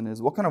person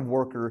is what kind of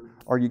worker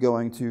are you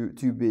going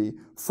to be?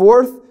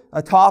 Fourth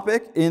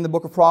topic in the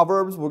book of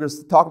Proverbs we're going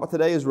to talk about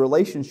today is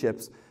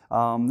relationships.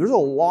 There's a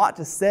lot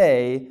to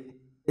say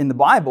in the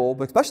Bible,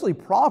 but especially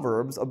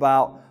Proverbs,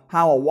 about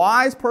how a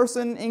wise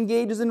person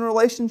engages in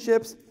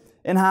relationships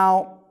and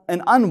how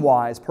an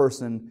unwise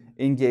person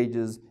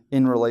engages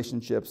in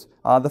relationships.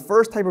 The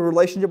first type of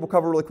relationship we'll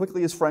cover really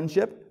quickly is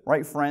friendship,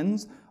 right?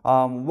 Friends.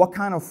 What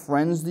kind of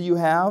friends do you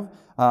have?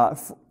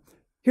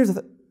 Here's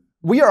the thing.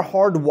 We are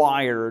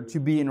hardwired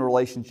to be in a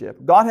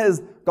relationship. God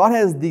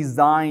has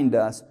designed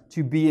us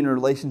to be in a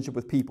relationship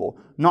with people,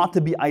 not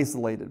to be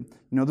isolated.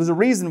 There's a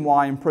reason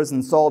why in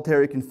prison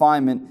solitary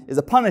confinement is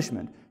a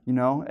punishment.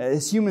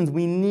 As humans,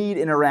 we need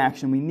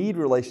interaction. We need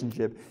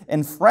relationship.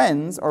 And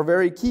friends are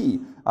very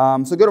key.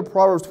 So go to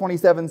Proverbs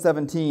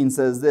 27:17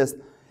 says this,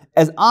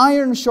 as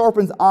iron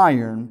sharpens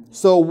iron,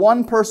 so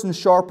one person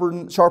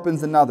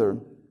sharpens another.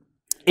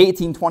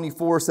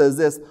 18:24 says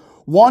this,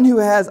 One who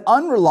has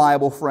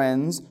unreliable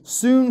friends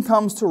soon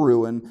comes to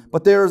ruin,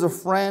 but there is a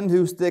friend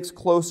who sticks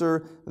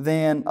closer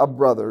than a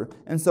brother.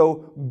 And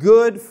so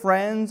good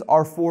friends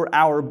are for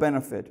our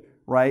benefit,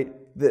 right?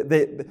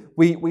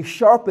 We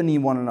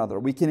sharpen one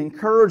another. We can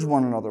encourage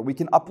one another. We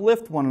can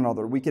uplift one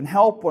another. We can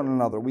help one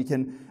another. We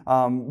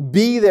can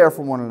be there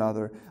for one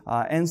another.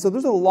 And so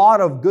there's a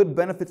lot of good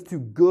benefits to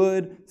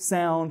good,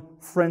 sound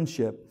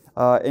friendship.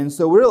 And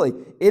so really,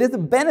 it is a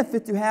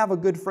benefit to have a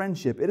good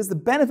friendship. It is the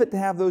benefit to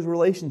have those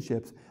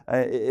relationships.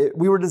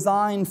 We were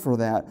designed for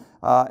that.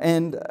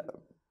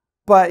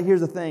 But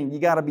here's the thing. You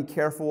got to be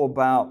careful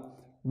about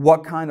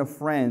what kind of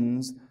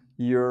friends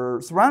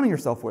you're surrounding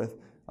yourself with.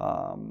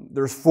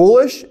 There's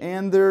foolish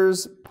and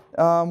there's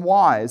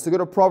wise. So go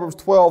to Proverbs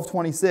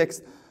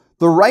 12:26.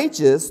 The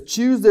righteous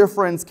choose their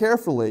friends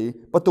carefully,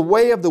 but the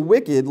way of the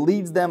wicked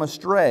leads them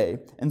astray.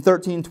 And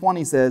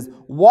 13:20 says,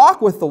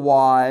 walk with the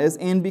wise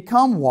and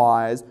become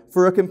wise,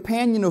 for a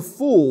companion of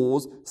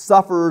fools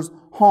suffers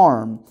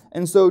harm.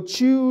 And so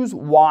choose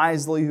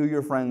wisely who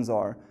your friends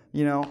are.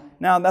 You know,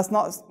 now that's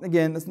not,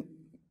 again,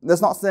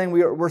 that's not saying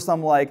we're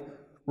some like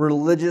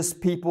religious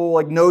people,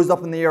 like nose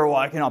up in the air, well,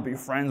 I cannot be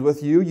friends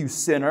with you, you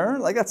sinner.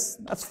 Like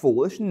that's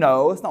foolish.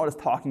 No, that's not what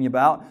it's talking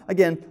about.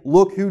 Again,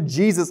 look who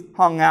Jesus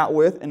hung out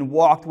with and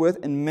walked with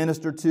and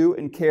ministered to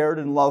and cared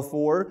and loved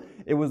for.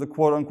 It was the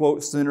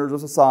quote-unquote sinners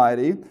of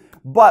society.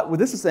 But what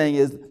this is saying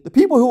is the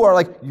people who are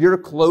like your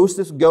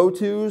closest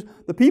go-tos,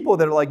 the people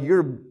that are like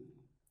your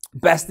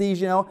besties,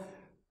 you know,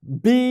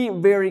 be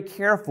very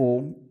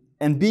careful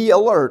and be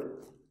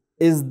alert.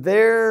 Is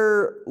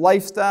their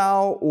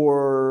lifestyle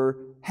or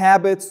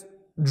habits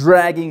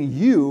dragging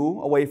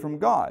you away from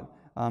God?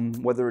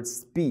 Whether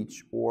it's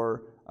speech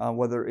or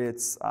whether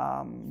it's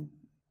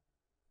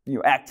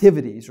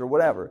activities or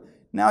whatever.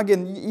 Now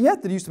again, you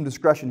have to use some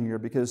discretion here,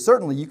 because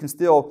certainly you can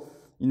still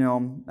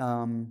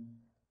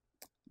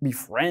be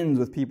friends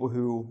with people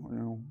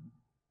who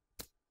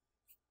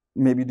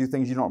maybe do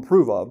things you don't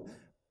approve of.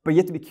 But you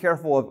have to be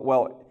careful of,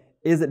 well,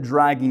 is it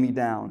dragging me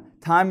down?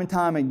 Time and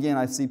time again,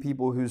 I see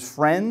people whose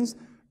friends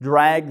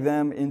drag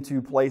them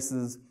into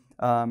places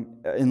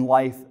in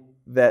life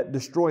that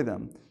destroy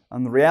them.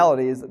 And the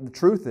reality is, the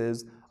truth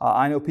is,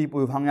 I know people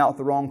who've hung out with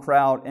the wrong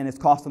crowd and it's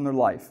cost them their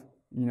life,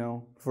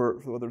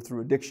 for whether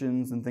through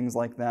addictions and things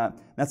like that.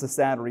 That's a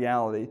sad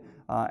reality.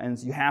 And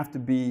so you have to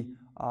be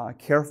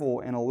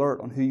careful and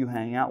alert on who you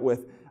hang out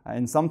with.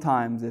 And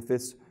sometimes if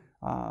it's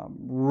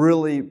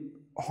really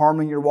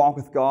harming your walk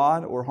with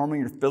God or harming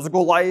your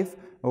physical life,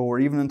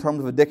 or even in terms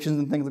of addictions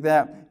and things like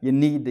that, you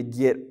need to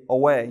get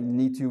away. You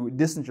need to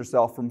distance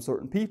yourself from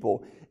certain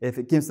people if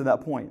it gets to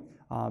that point,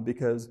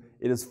 because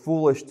it is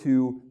foolish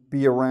to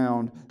be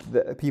around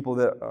the people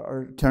that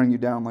are tearing you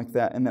down like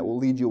that and that will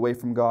lead you away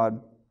from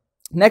God.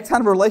 Next kind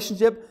of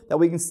relationship that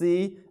we can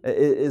see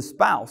is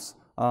spouse.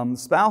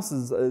 Spouse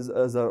is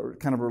a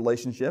kind of a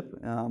relationship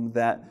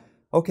that,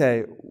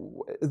 okay,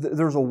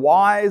 there's a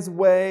wise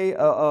way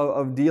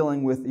of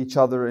dealing with each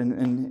other,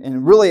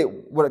 and really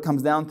what it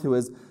comes down to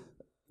is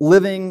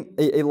living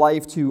a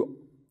life to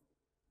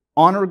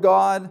honor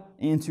God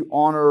and to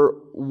honor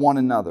one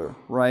another,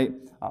 right?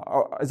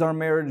 Is our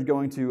marriage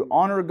going to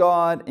honor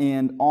God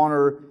and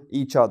honor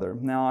each other?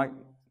 Now,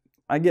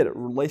 I get it.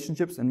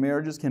 Relationships and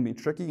marriages can be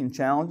tricky and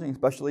challenging,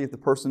 especially if the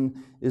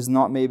person is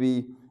not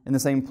maybe in the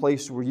same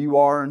place where you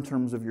are in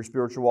terms of your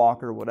spiritual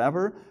walk or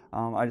whatever.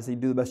 I just say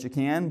do the best you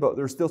can, but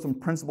there's still some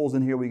principles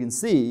in here we can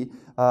see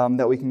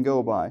that we can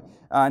go by.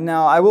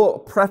 Now, I will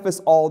preface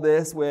all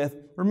this with,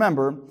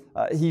 remember,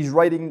 he's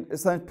writing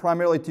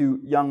primarily to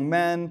young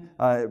men,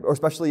 or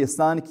especially a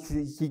son.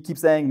 He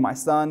keeps saying, my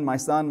son, my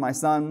son, my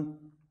son.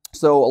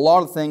 So a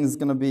lot of things is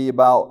going to be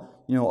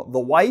about, the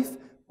wife,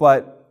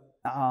 but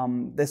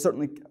they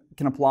certainly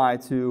can apply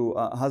to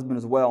a husband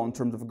as well in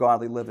terms of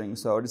godly living.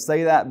 So I just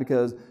say that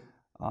because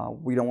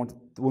we don't want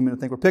the women to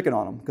think we're picking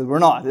on them, because we're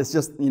not. It's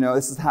just,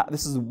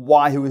 this is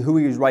why who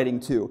he's writing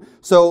to.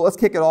 So let's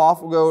kick it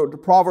off. We'll go to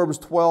Proverbs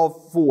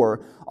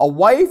 12:4. A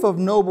wife of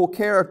noble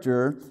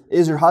character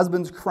is her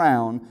husband's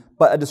crown,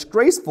 but a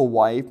disgraceful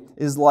wife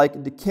is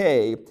like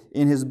decay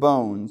in his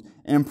bones.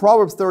 And in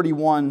Proverbs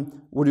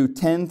 31, we'll do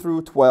 10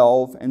 through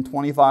 12, and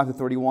 25 to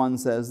 31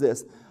 says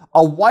this.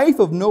 A wife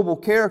of noble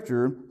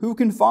character, who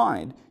can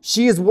find?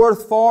 She is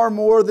worth far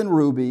more than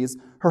rubies.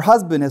 Her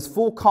husband has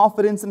full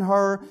confidence in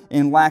her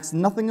and lacks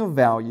nothing of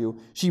value.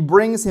 She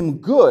brings him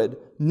good,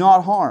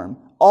 not harm,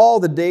 all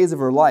the days of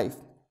her life.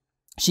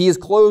 She is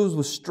clothed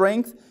with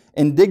strength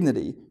and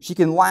dignity. She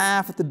can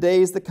laugh at the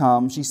days to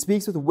come. She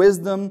speaks with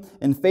wisdom,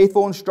 and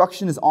faithful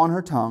instruction is on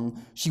her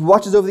tongue. She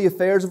watches over the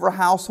affairs of her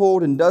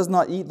household and does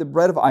not eat the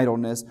bread of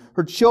idleness.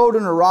 Her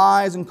children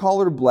arise and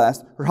call her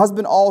blessed. Her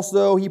husband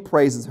also, he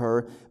praises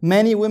her.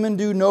 Many women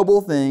do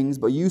noble things,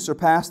 but you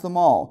surpass them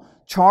all.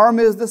 Charm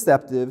is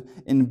deceptive,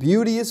 and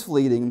beauty is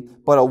fleeting,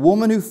 but a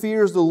woman who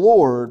fears the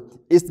Lord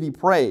is to be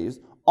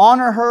praised.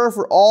 Honor her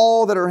for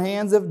all that her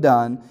hands have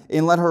done,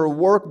 and let her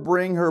work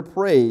bring her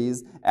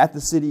praise at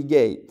the city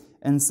gate.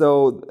 And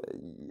so,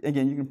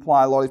 again, you can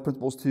apply a lot of these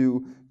principles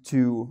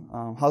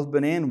to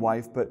husband and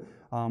wife, but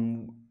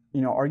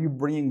are you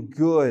bringing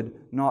good,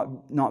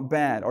 not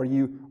bad? Are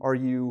you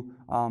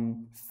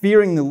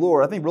fearing the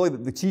Lord? I think really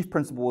the chief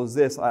principle is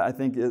this. I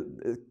think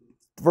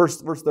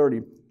verse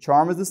 30.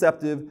 Charm is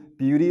deceptive,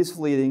 beauty is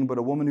fleeting, but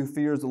a woman who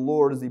fears the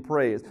Lord is to be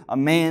praised. A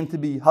man to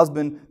be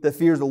husband that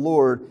fears the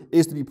Lord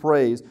is to be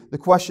praised. The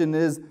question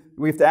is,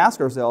 we have to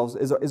ask ourselves,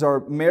 is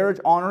our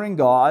marriage honoring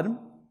God?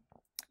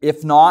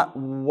 If not,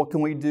 what can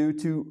we do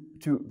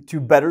to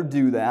better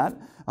do that?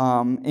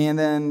 And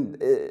then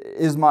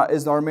is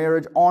our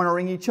marriage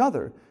honoring each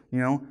other?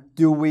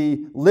 Do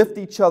we lift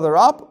each other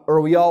up, or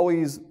are we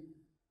always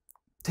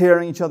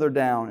tearing each other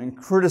down and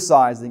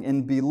criticizing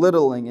and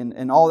belittling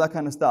and all that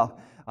kind of stuff?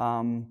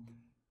 The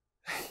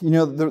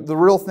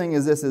real thing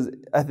is this: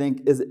 I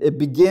think it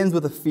begins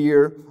with a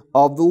fear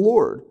of the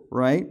Lord,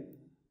 right?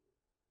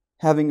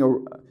 Having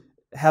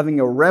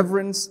a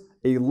reverence,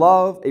 a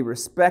love, a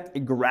respect, a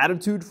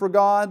gratitude for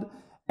God.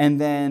 And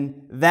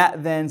then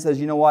that says,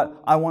 you know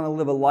what? I want to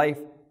live a life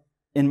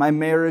in my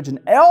marriage and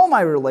all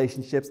my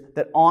relationships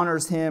that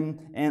honors Him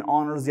and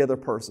honors the other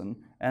person.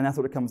 And that's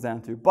what it comes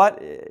down to.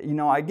 But,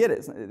 I get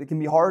it. It can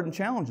be hard and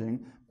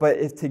challenging. But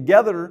if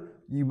together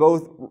you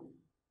both,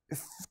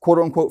 quote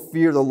unquote,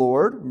 fear the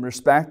Lord,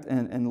 respect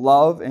and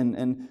love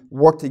and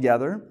work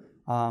together,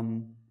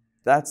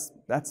 that's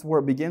where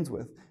it begins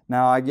with.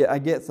 Now, I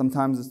get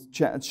sometimes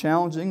it's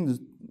challenging.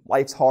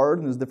 Life's hard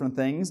and there's different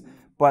things.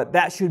 But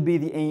that should be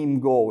the aim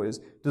goal.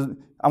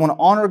 I want to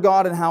honor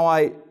God in how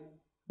I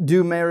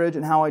do marriage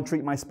and how I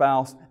treat my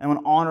spouse. And I want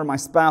to honor my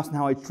spouse in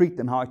how I treat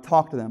them, how I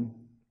talk to them,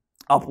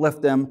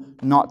 uplift them,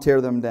 not tear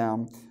them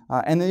down.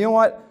 And then you know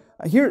what?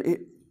 Here,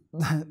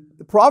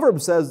 the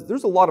Proverbs says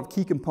there's a lot of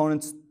key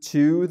components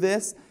to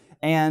this.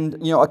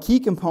 And a key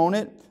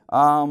component,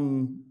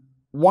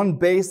 one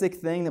basic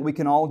thing that we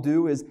can all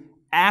do is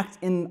act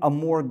in a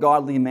more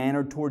godly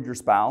manner toward your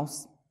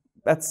spouse.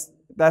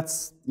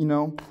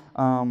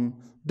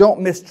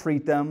 Don't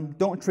mistreat them.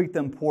 Don't treat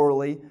them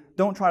poorly.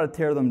 Don't try to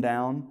tear them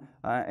down.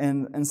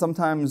 And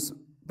sometimes,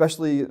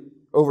 especially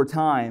over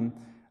time,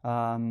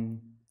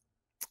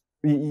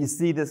 you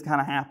see this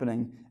kind of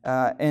happening.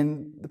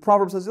 And the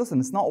Proverbs says, listen,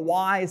 it's not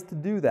wise to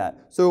do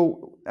that.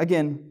 So,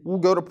 again, we'll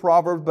go to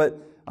Proverbs, but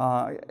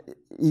a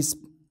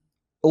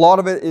lot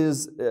of it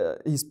is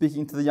he's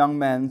speaking to the young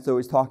men, so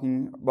he's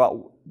talking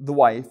about the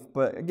wife.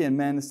 But again,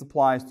 men, this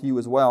applies to you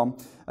as well.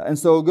 And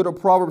so go to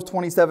Proverbs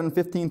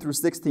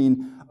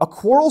 27:15-16. A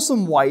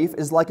quarrelsome wife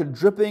is like a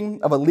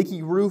dripping of a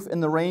leaky roof in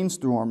the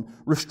rainstorm.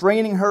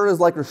 Restraining her is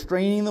like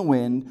restraining the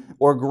wind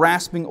or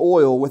grasping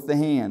oil with the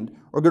hand.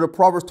 Or go to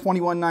Proverbs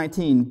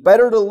 21:19.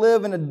 Better to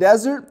live in a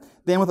desert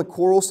than with a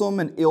quarrelsome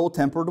and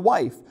ill-tempered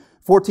wife.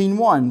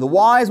 14:1. The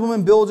wise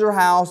woman builds her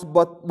house,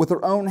 but with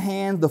her own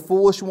hands the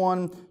foolish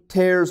one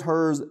tears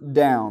hers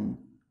down.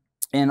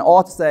 And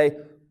all to say,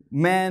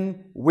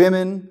 men,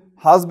 women,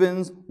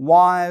 husbands,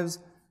 wives,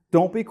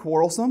 don't be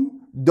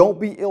quarrelsome, don't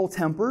be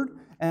ill-tempered,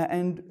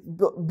 and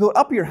build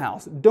up your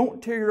house.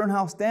 Don't tear your own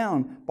house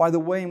down by the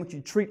way in which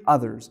you treat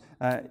others,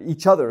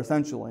 each other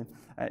essentially.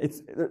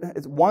 It's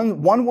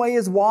one way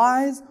is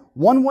wise,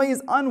 one way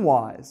is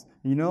unwise.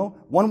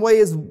 One way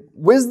is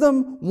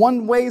wisdom,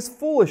 one way is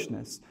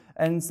foolishness.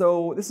 And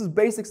so this is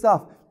basic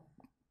stuff.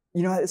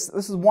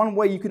 This is one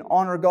way you can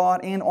honor God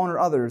and honor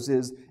others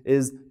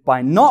is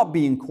by not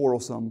being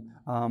quarrelsome,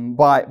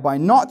 by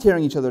not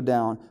tearing each other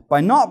down, by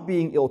not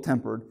being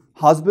ill-tempered.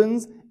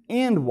 Husbands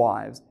and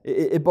wives,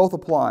 it both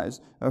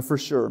applies for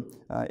sure.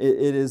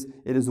 It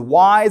is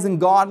wise and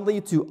godly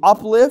to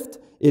uplift.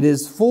 It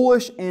is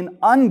foolish and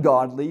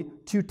ungodly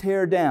to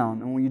tear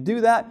down. And when you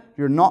do that,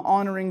 you're not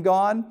honoring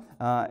God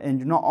and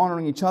you're not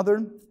honoring each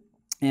other.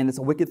 And it's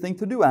a wicked thing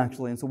to do,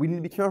 actually. And so we need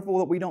to be careful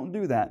that we don't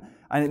do that.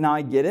 Now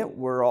I get it.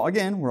 We're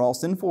all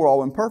sinful. We're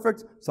all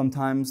imperfect.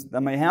 Sometimes that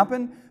may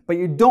happen. But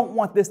you don't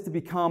want this to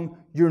become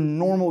your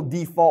normal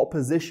default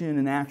position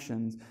and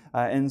actions.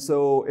 And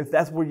so if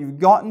that's where you've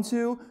gotten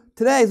to,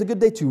 today is a good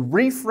day to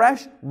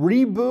refresh,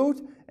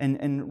 reboot,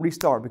 and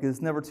restart, because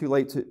it's never too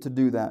late to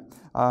do that.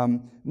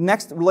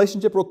 Next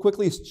relationship real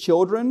quickly is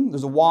children.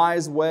 There's a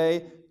wise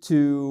way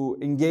to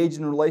engage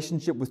in a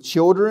relationship with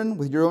children,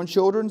 with your own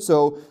children.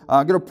 So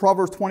go to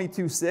Proverbs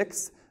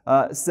 22:6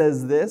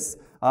 says this,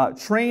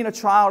 train a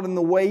child in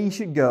the way he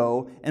should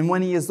go, and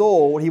when he is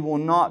old, he will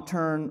not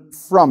turn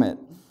from it.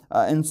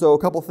 And so a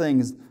couple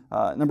things.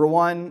 Number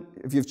one,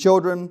 if you have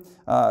children,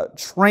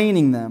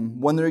 training them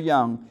when they're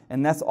young,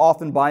 and that's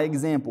often by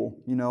example.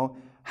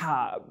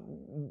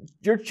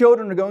 Your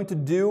children are going to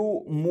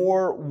do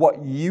more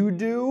what you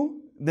do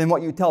than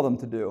what you tell them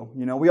to do.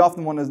 We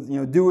often want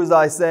to do as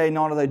I say,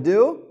 not as I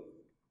do.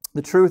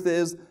 The truth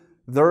is,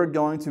 they're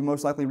going to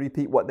most likely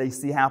repeat what they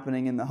see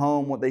happening in the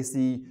home, what they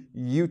see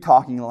you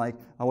talking like,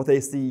 what they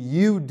see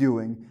you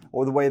doing,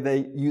 or the way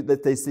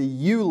that they see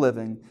you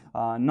living.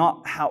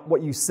 Not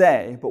what you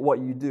say, but what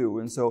you do.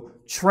 And so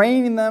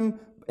training them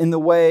in the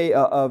way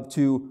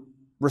to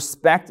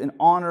respect and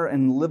honor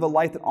and live a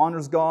life that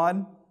honors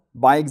God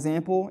by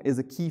example is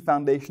a key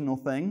foundational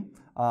thing.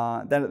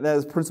 That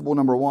is principle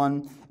number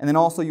one. And then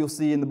also you'll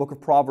see in the book of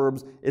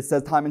Proverbs, it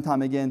says time and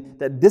time again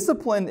that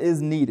discipline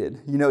is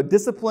needed.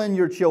 Discipline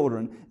your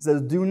children. It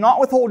says do not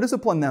withhold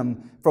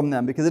discipline from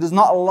them because it is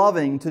not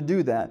loving to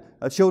do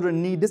that.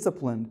 Children need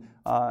discipline.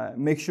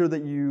 Make sure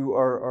that you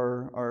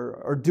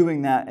are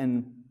doing that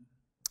and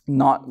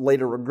not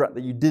later regret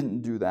that you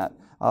didn't do that.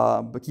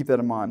 But keep that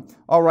in mind.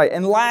 All right,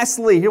 and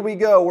lastly, here we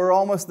go. We're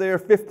almost there.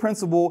 Fifth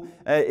principle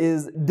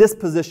is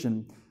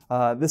disposition.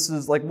 This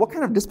is like, what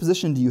kind of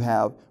disposition do you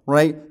have,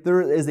 right?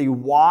 There is a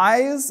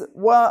wise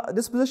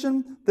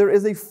disposition. There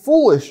is a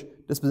foolish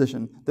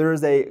disposition. There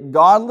is a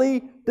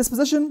godly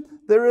disposition.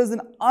 There is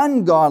an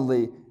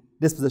ungodly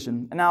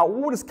disposition. And now,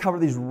 we'll just cover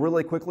these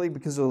really quickly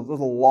because there's a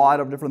lot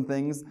of different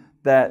things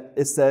that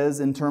it says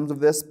in terms of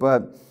this.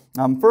 But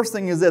first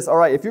thing is this, all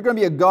right, if you're going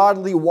to be a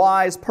godly,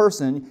 wise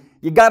person,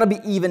 you got to be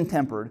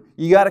even-tempered.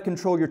 You got to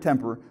control your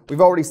temper.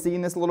 We've already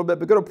seen this a little bit,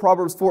 but go to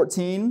Proverbs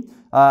 14,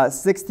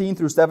 16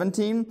 through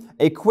 17.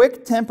 A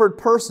quick-tempered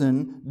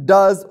person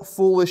does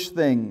foolish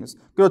things.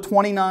 Go to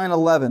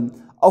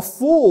 29:11. A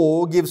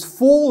fool gives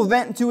full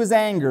vent to his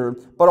anger,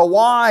 but a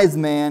wise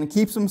man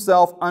keeps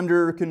himself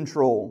under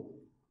control.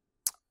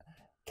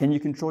 Can you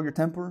control your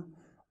temper?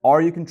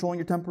 Are you controlling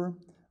your temper?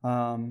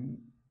 And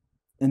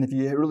if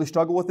you really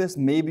struggle with this,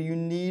 maybe you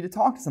need to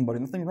talk to somebody.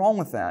 Nothing wrong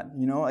with that.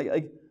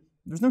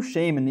 There's no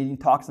shame in needing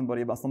to talk to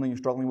somebody about something you're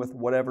struggling with,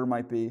 whatever it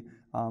might be.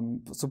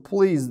 So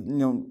please,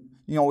 you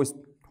can always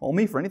call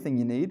me for anything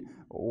you need,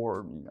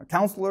 or a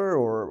counselor,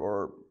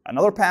 or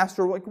another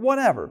pastor, like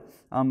whatever,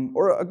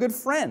 or a good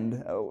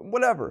friend,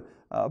 whatever.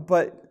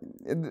 But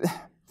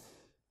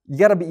you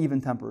got to be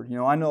even-tempered.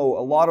 I know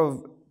a lot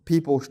of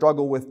people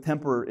struggle with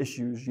temper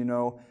issues.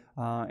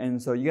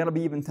 And so you got to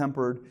be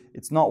even-tempered.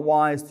 It's not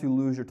wise to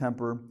lose your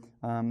temper.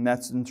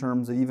 That's in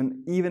terms of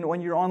even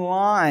when you're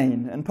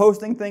online and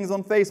posting things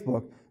on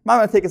Facebook. I'm not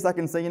going to take a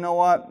second and say, you know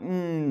what,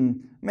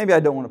 maybe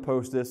I don't want to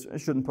post this. I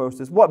shouldn't post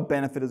this. What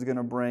benefit is it going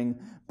to bring?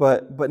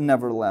 But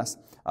nevertheless.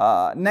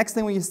 Next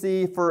thing we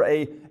see for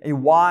a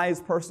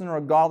wise person or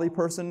a godly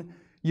person,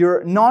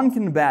 you're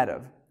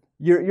non-combative.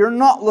 You're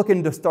not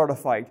looking to start a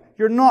fight.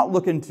 You're not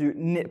looking to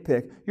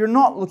nitpick. You're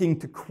not looking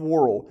to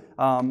quarrel.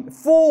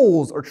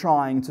 Fools are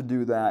trying to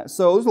do that.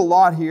 So there's a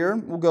lot here.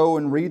 We'll go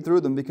and read through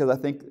them because I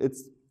think it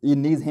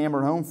needs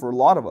hammered home for a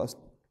lot of us.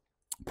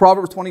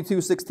 Proverbs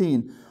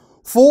 22:16.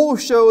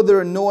 Fools show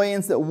their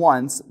annoyance at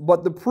once,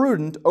 but the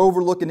prudent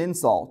overlook an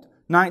insult.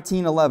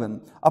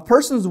 19:11. A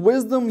person's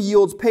wisdom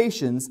yields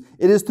patience.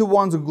 It is to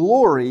one's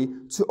glory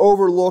to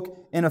overlook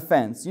an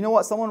offense. You know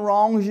what? Someone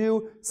wrongs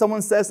you.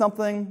 Someone says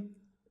something.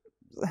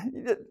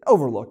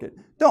 Overlook it.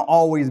 Don't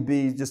always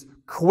be just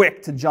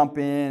quick to jump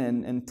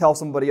in and tell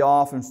somebody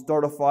off and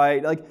start a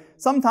fight.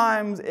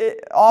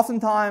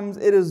 Oftentimes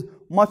it is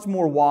much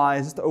more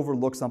wise just to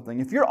overlook something.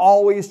 If you're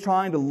always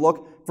trying to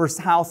look for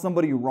how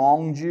somebody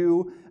wronged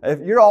you, if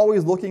you're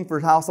always looking for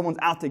how someone's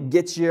out to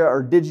get you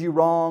or did you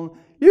wrong,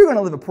 you're going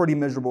to live a pretty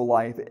miserable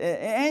life.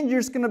 And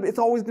it's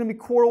always going to be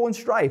quarrel and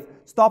strife.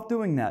 Stop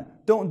doing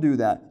that. Don't do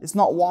that. It's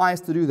not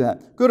wise to do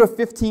that. Go to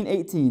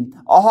 15:18.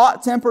 A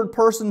hot-tempered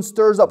person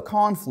stirs up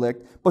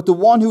conflict, but the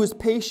one who is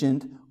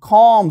patient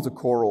calms a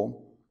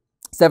quarrel.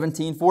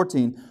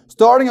 17:14.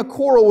 Starting a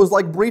quarrel is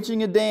like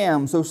breaching a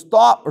dam, so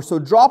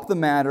drop the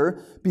matter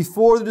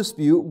before the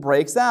dispute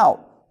breaks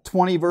out.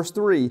 20 verse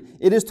 3.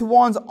 It is to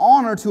one's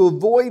honor to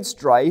avoid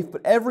strife,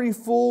 but every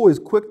fool is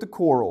quick to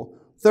quarrel.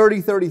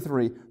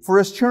 30:33. For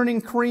as churning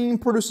cream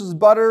produces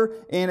butter,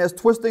 and as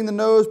twisting the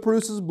nose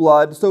produces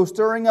blood, so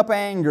stirring up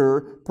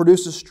anger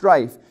produces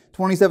strife.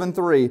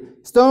 27:3.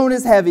 Stone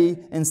is heavy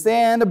and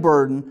sand a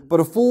burden, but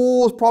a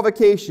fool's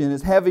provocation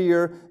is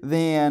heavier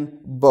than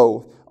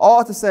both. All I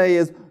have to say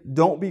is,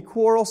 don't be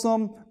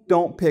quarrelsome.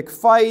 Don't pick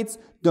fights.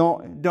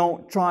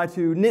 Don't try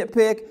to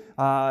nitpick.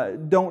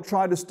 Don't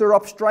try to stir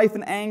up strife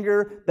and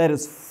anger. That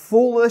is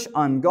foolish,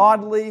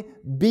 ungodly.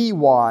 Be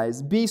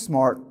wise. Be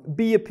smart.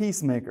 Be a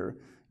peacemaker.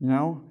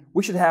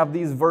 We should have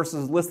these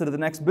verses listed at the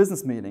next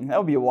business meeting. That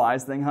would be a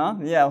wise thing, huh?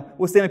 Yeah,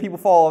 we'll see how many people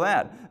follow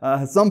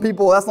that. Some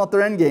people, that's not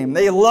their end game.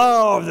 They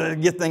love to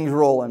get things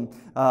rolling.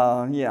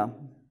 Yeah.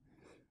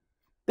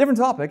 Different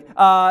topic.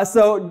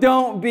 So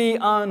don't be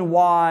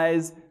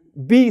unwise.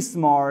 Be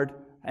smart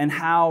in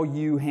how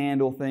you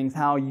handle things,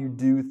 how you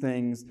do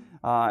things.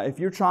 If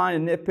you're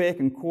trying to nitpick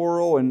and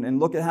quarrel and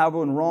look at how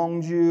everyone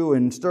wronged you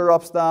and stir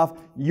up stuff,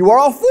 you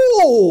are a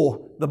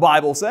fool, the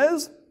Bible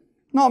says.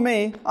 Not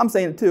me. I'm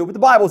saying it too, but the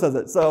Bible says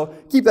it. So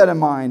keep that in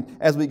mind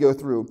as we go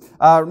through.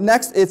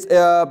 Next, it's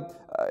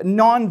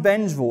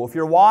non-vengeful. If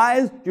you're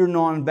wise, you're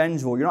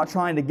non-vengeful. You're not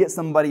trying to get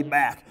somebody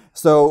back.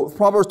 So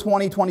Proverbs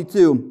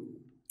 20:22.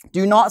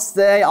 Do not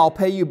say, I'll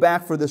pay you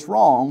back for this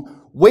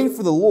wrong. Wait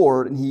for the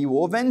Lord, and He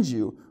will avenge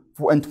you.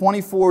 And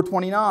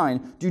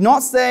 24:29. Do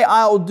not say,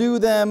 I'll do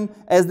them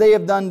as they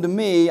have done to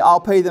me. I'll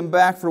pay them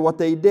back for what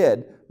they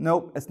did.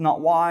 Nope, it's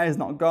not wise,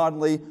 not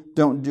godly.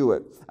 Don't do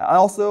it.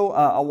 Also,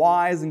 a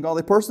wise and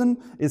godly person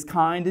is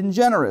kind and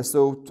generous.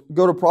 So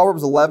go to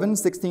Proverbs 11,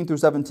 16 through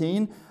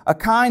 17. A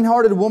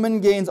kind-hearted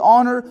woman gains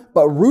honor,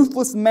 but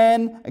ruthless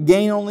men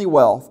gain only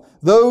wealth.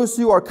 Those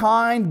who are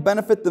kind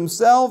benefit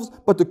themselves,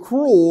 but the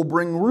cruel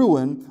bring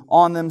ruin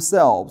on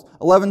themselves.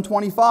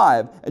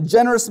 11:25. A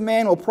generous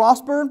man will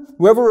prosper.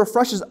 Whoever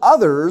refreshes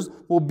others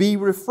will be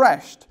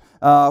refreshed.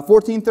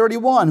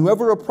 14:31.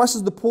 Whoever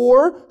oppresses the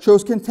poor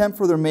shows contempt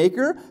for their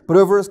maker, but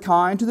whoever is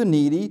kind to the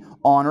needy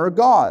honor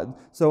God.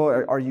 So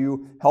are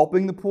you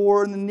helping the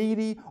poor and the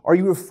needy? Are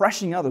you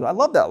refreshing others? I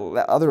love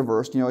that other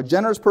verse. A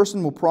generous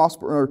person will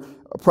prosper.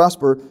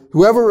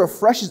 Whoever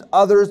refreshes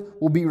others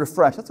will be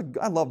refreshed.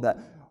 I love that.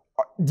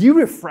 Do you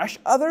refresh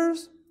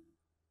others?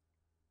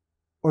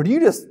 Or do you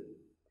just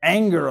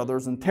anger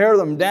others and tear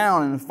them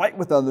down and fight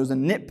with others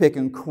and nitpick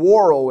and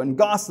quarrel and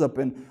gossip?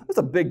 And there's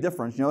a big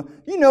difference. You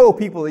know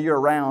people that you're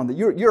around, that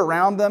you're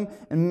around them,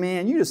 and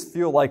man, you just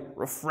feel like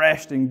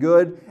refreshed and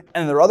good.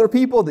 And there are other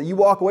people that you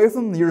walk away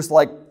from, and you're just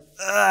like,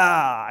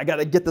 I got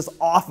to get this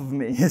off of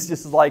me. It's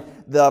just like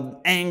the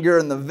anger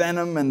and the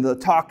venom and the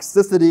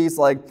toxicity. It's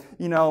like,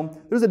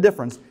 there's a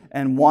difference.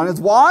 And one is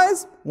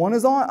wise, one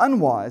is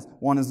unwise.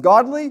 One is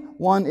godly,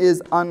 one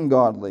is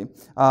ungodly.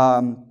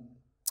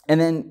 And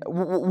then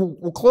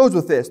we'll close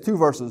with this, 2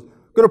 verses.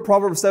 Go to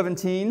Proverbs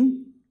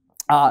 17.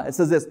 It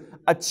says this: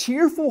 a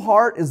cheerful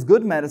heart is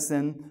good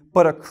medicine,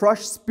 but a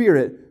crushed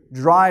spirit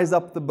dries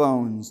up the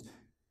bones.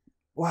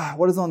 Wow,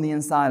 what is on the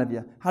inside of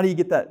you? How do you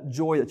get that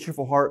joy, that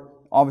cheerful heart?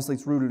 Obviously,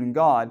 it's rooted in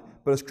God.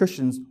 But as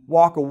Christians,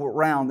 walk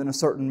around in a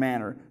certain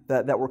manner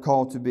that we're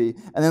called to be.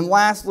 And then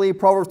lastly,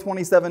 Proverbs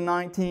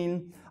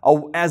 27:19.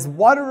 As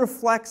water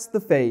reflects the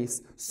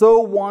face,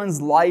 so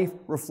one's life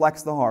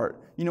reflects the heart.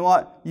 You know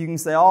what? You can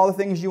say all the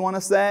things you want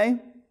to say.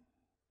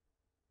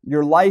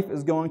 Your life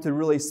is going to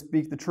really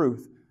speak the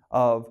truth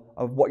of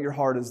what your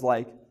heart is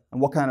like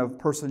and what kind of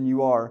person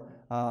you are,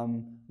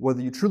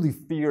 whether you truly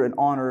fear and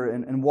honor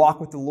and walk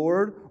with the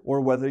Lord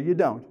or whether you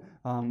don't,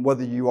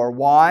 whether you are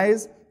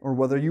wise or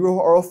whether you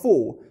are a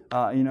fool,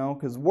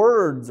 because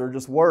words are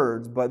just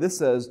words. But this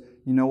says,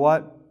 you know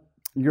what?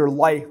 Your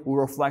life will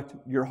reflect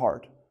your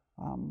heart.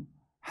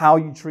 How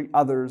you treat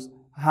others,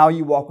 how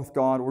you walk with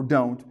God or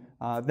don't,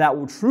 that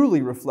will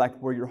truly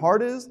reflect where your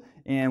heart is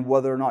and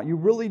whether or not you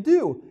really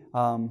do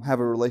have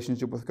a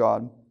relationship with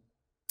God.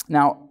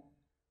 Now,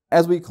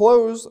 as we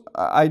close,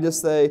 I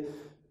just say,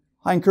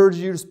 I encourage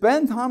you to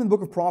spend time in the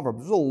book of Proverbs.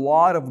 There's a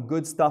lot of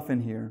good stuff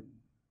in here.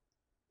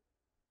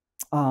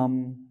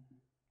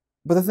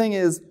 But the thing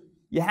is,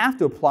 you have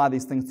to apply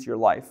these things to your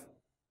life.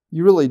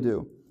 You really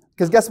do.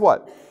 Because guess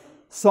what?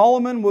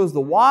 Solomon was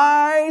the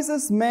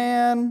wisest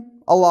man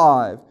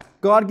alive.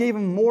 God gave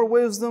him more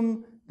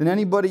wisdom than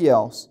anybody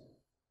else.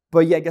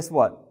 But yet, guess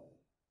what?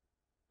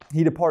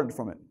 He departed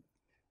from it.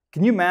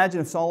 Can you imagine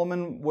if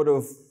Solomon would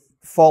have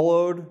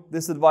followed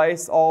this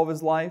advice all of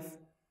his life?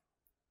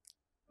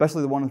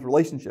 Especially the one with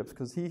relationships,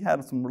 because he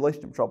had some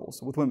relationship troubles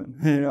with women.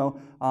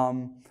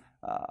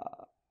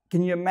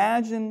 Can you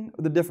imagine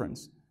the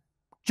difference?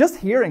 Just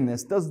hearing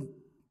this does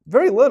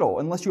very little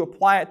unless you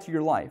apply it to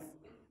your life.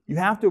 You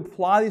have to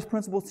apply these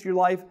principles to your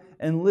life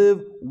and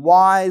live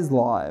wise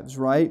lives,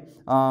 right?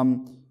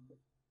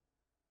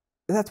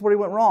 That's where he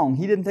went wrong.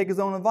 He didn't take his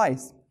own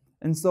advice.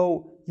 And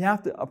so you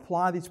have to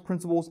apply these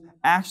principles,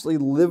 actually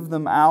live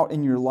them out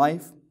in your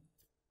life.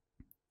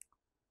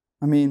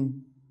 I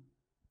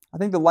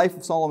think the life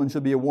of Solomon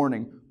should be a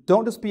warning.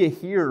 Don't just be a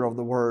hearer of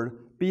the word,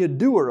 be a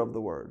doer of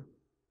the word.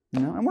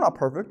 And we're not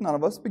perfect, none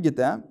of us, we get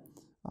that.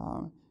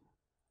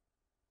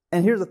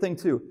 And here's the thing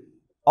too.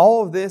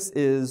 All of this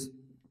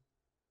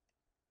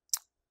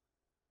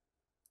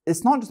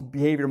it's not just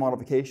behavior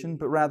modification,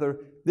 but rather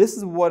this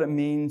is what it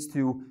means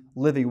to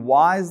live a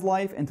wise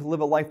life and to live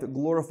a life that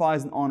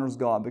glorifies and honors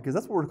God, because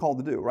that's what we're called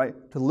to do, right?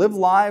 To live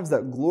lives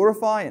that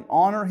glorify and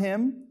honor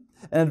Him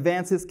and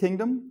advance His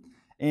kingdom.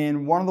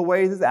 And one of the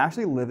ways is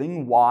actually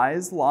living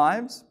wise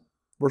lives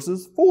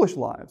versus foolish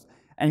lives.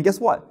 And guess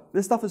what?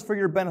 This stuff is for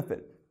your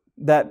benefit.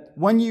 That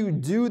when you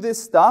do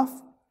this stuff,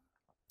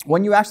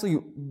 when you actually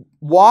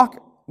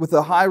walk with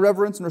a high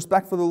reverence and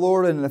respect for the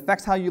Lord and it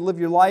affects how you live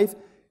your life,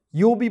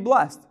 you'll be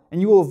blessed. And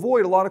you will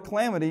avoid a lot of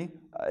calamity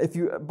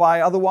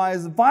by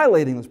otherwise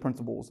violating those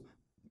principles.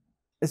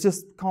 It's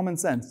just common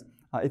sense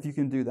if you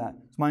can do that.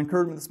 So my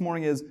encouragement this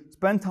morning is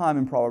spend time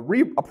in Proverbs.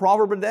 Read a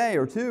proverb a day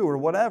or two or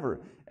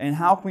whatever. And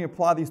how can we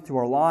apply these to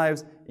our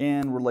lives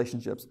and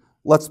relationships?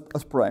 Let's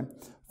pray.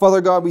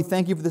 Father God, we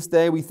thank You for this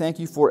day. We thank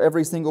You for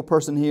every single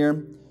person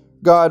here.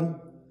 God,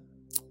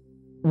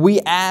 we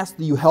ask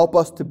that You help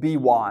us to be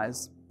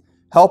wise.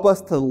 Help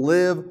us to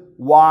live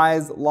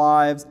wise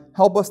lives.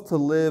 Help us to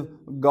live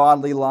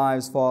godly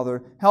lives,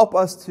 Father. Help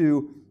us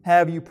to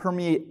have You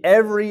permeate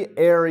every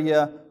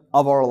area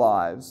of our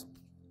lives.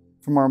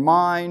 From our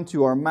mind,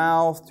 to our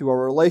mouth, to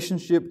our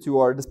relationship, to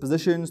our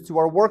dispositions, to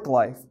our work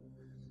life.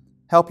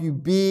 Help You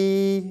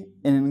be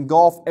and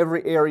engulf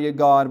every area,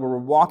 God, where we're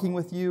walking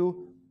with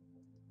You,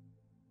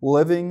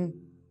 living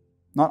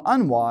not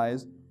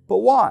unwise, but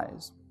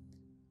wise.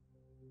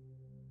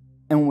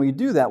 And when we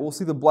do that, we'll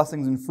see the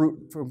blessings and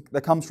fruit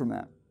that comes from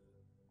that.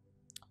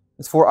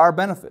 It's for our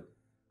benefit.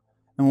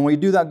 And when we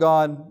do that,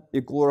 God,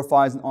 it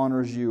glorifies and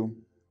honors you.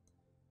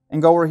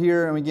 And God, we're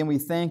here, and again, we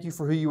thank you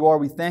for who you are.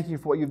 We thank you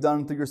for what you've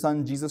done through your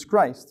Son, Jesus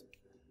Christ.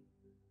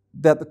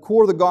 That the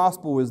core of the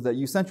gospel is that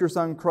you sent your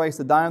Son, Christ,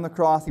 to die on the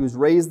cross. He was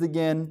raised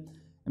again.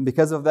 And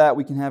because of that,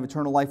 we can have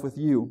eternal life with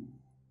you.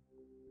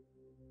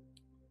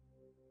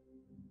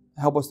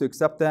 Help us to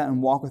accept that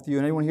and walk with you.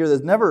 And anyone here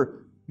that's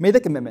never made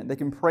the commitment, they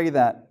can pray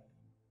that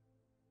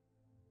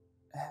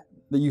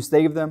you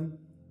save them.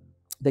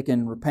 They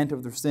can repent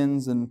of their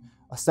sins and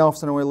a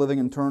self-centered way of living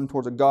and turn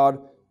towards a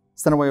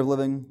God-centered way of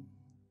living.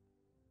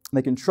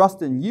 They can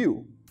trust in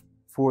you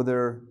for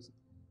their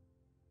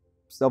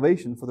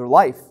salvation, for their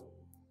life,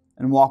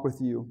 and walk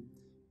with you.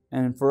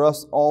 And for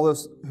us, all of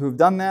us who have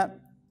done that,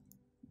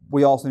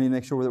 we also need to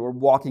make sure that we're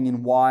walking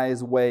in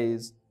wise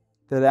ways,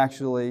 that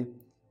actually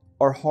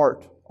our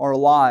heart, our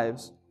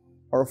lives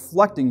are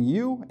reflecting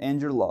you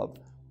and your love.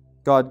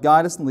 God,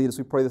 guide us and lead us.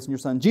 We pray this in your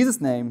Son, Jesus'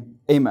 name.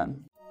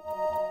 Amen.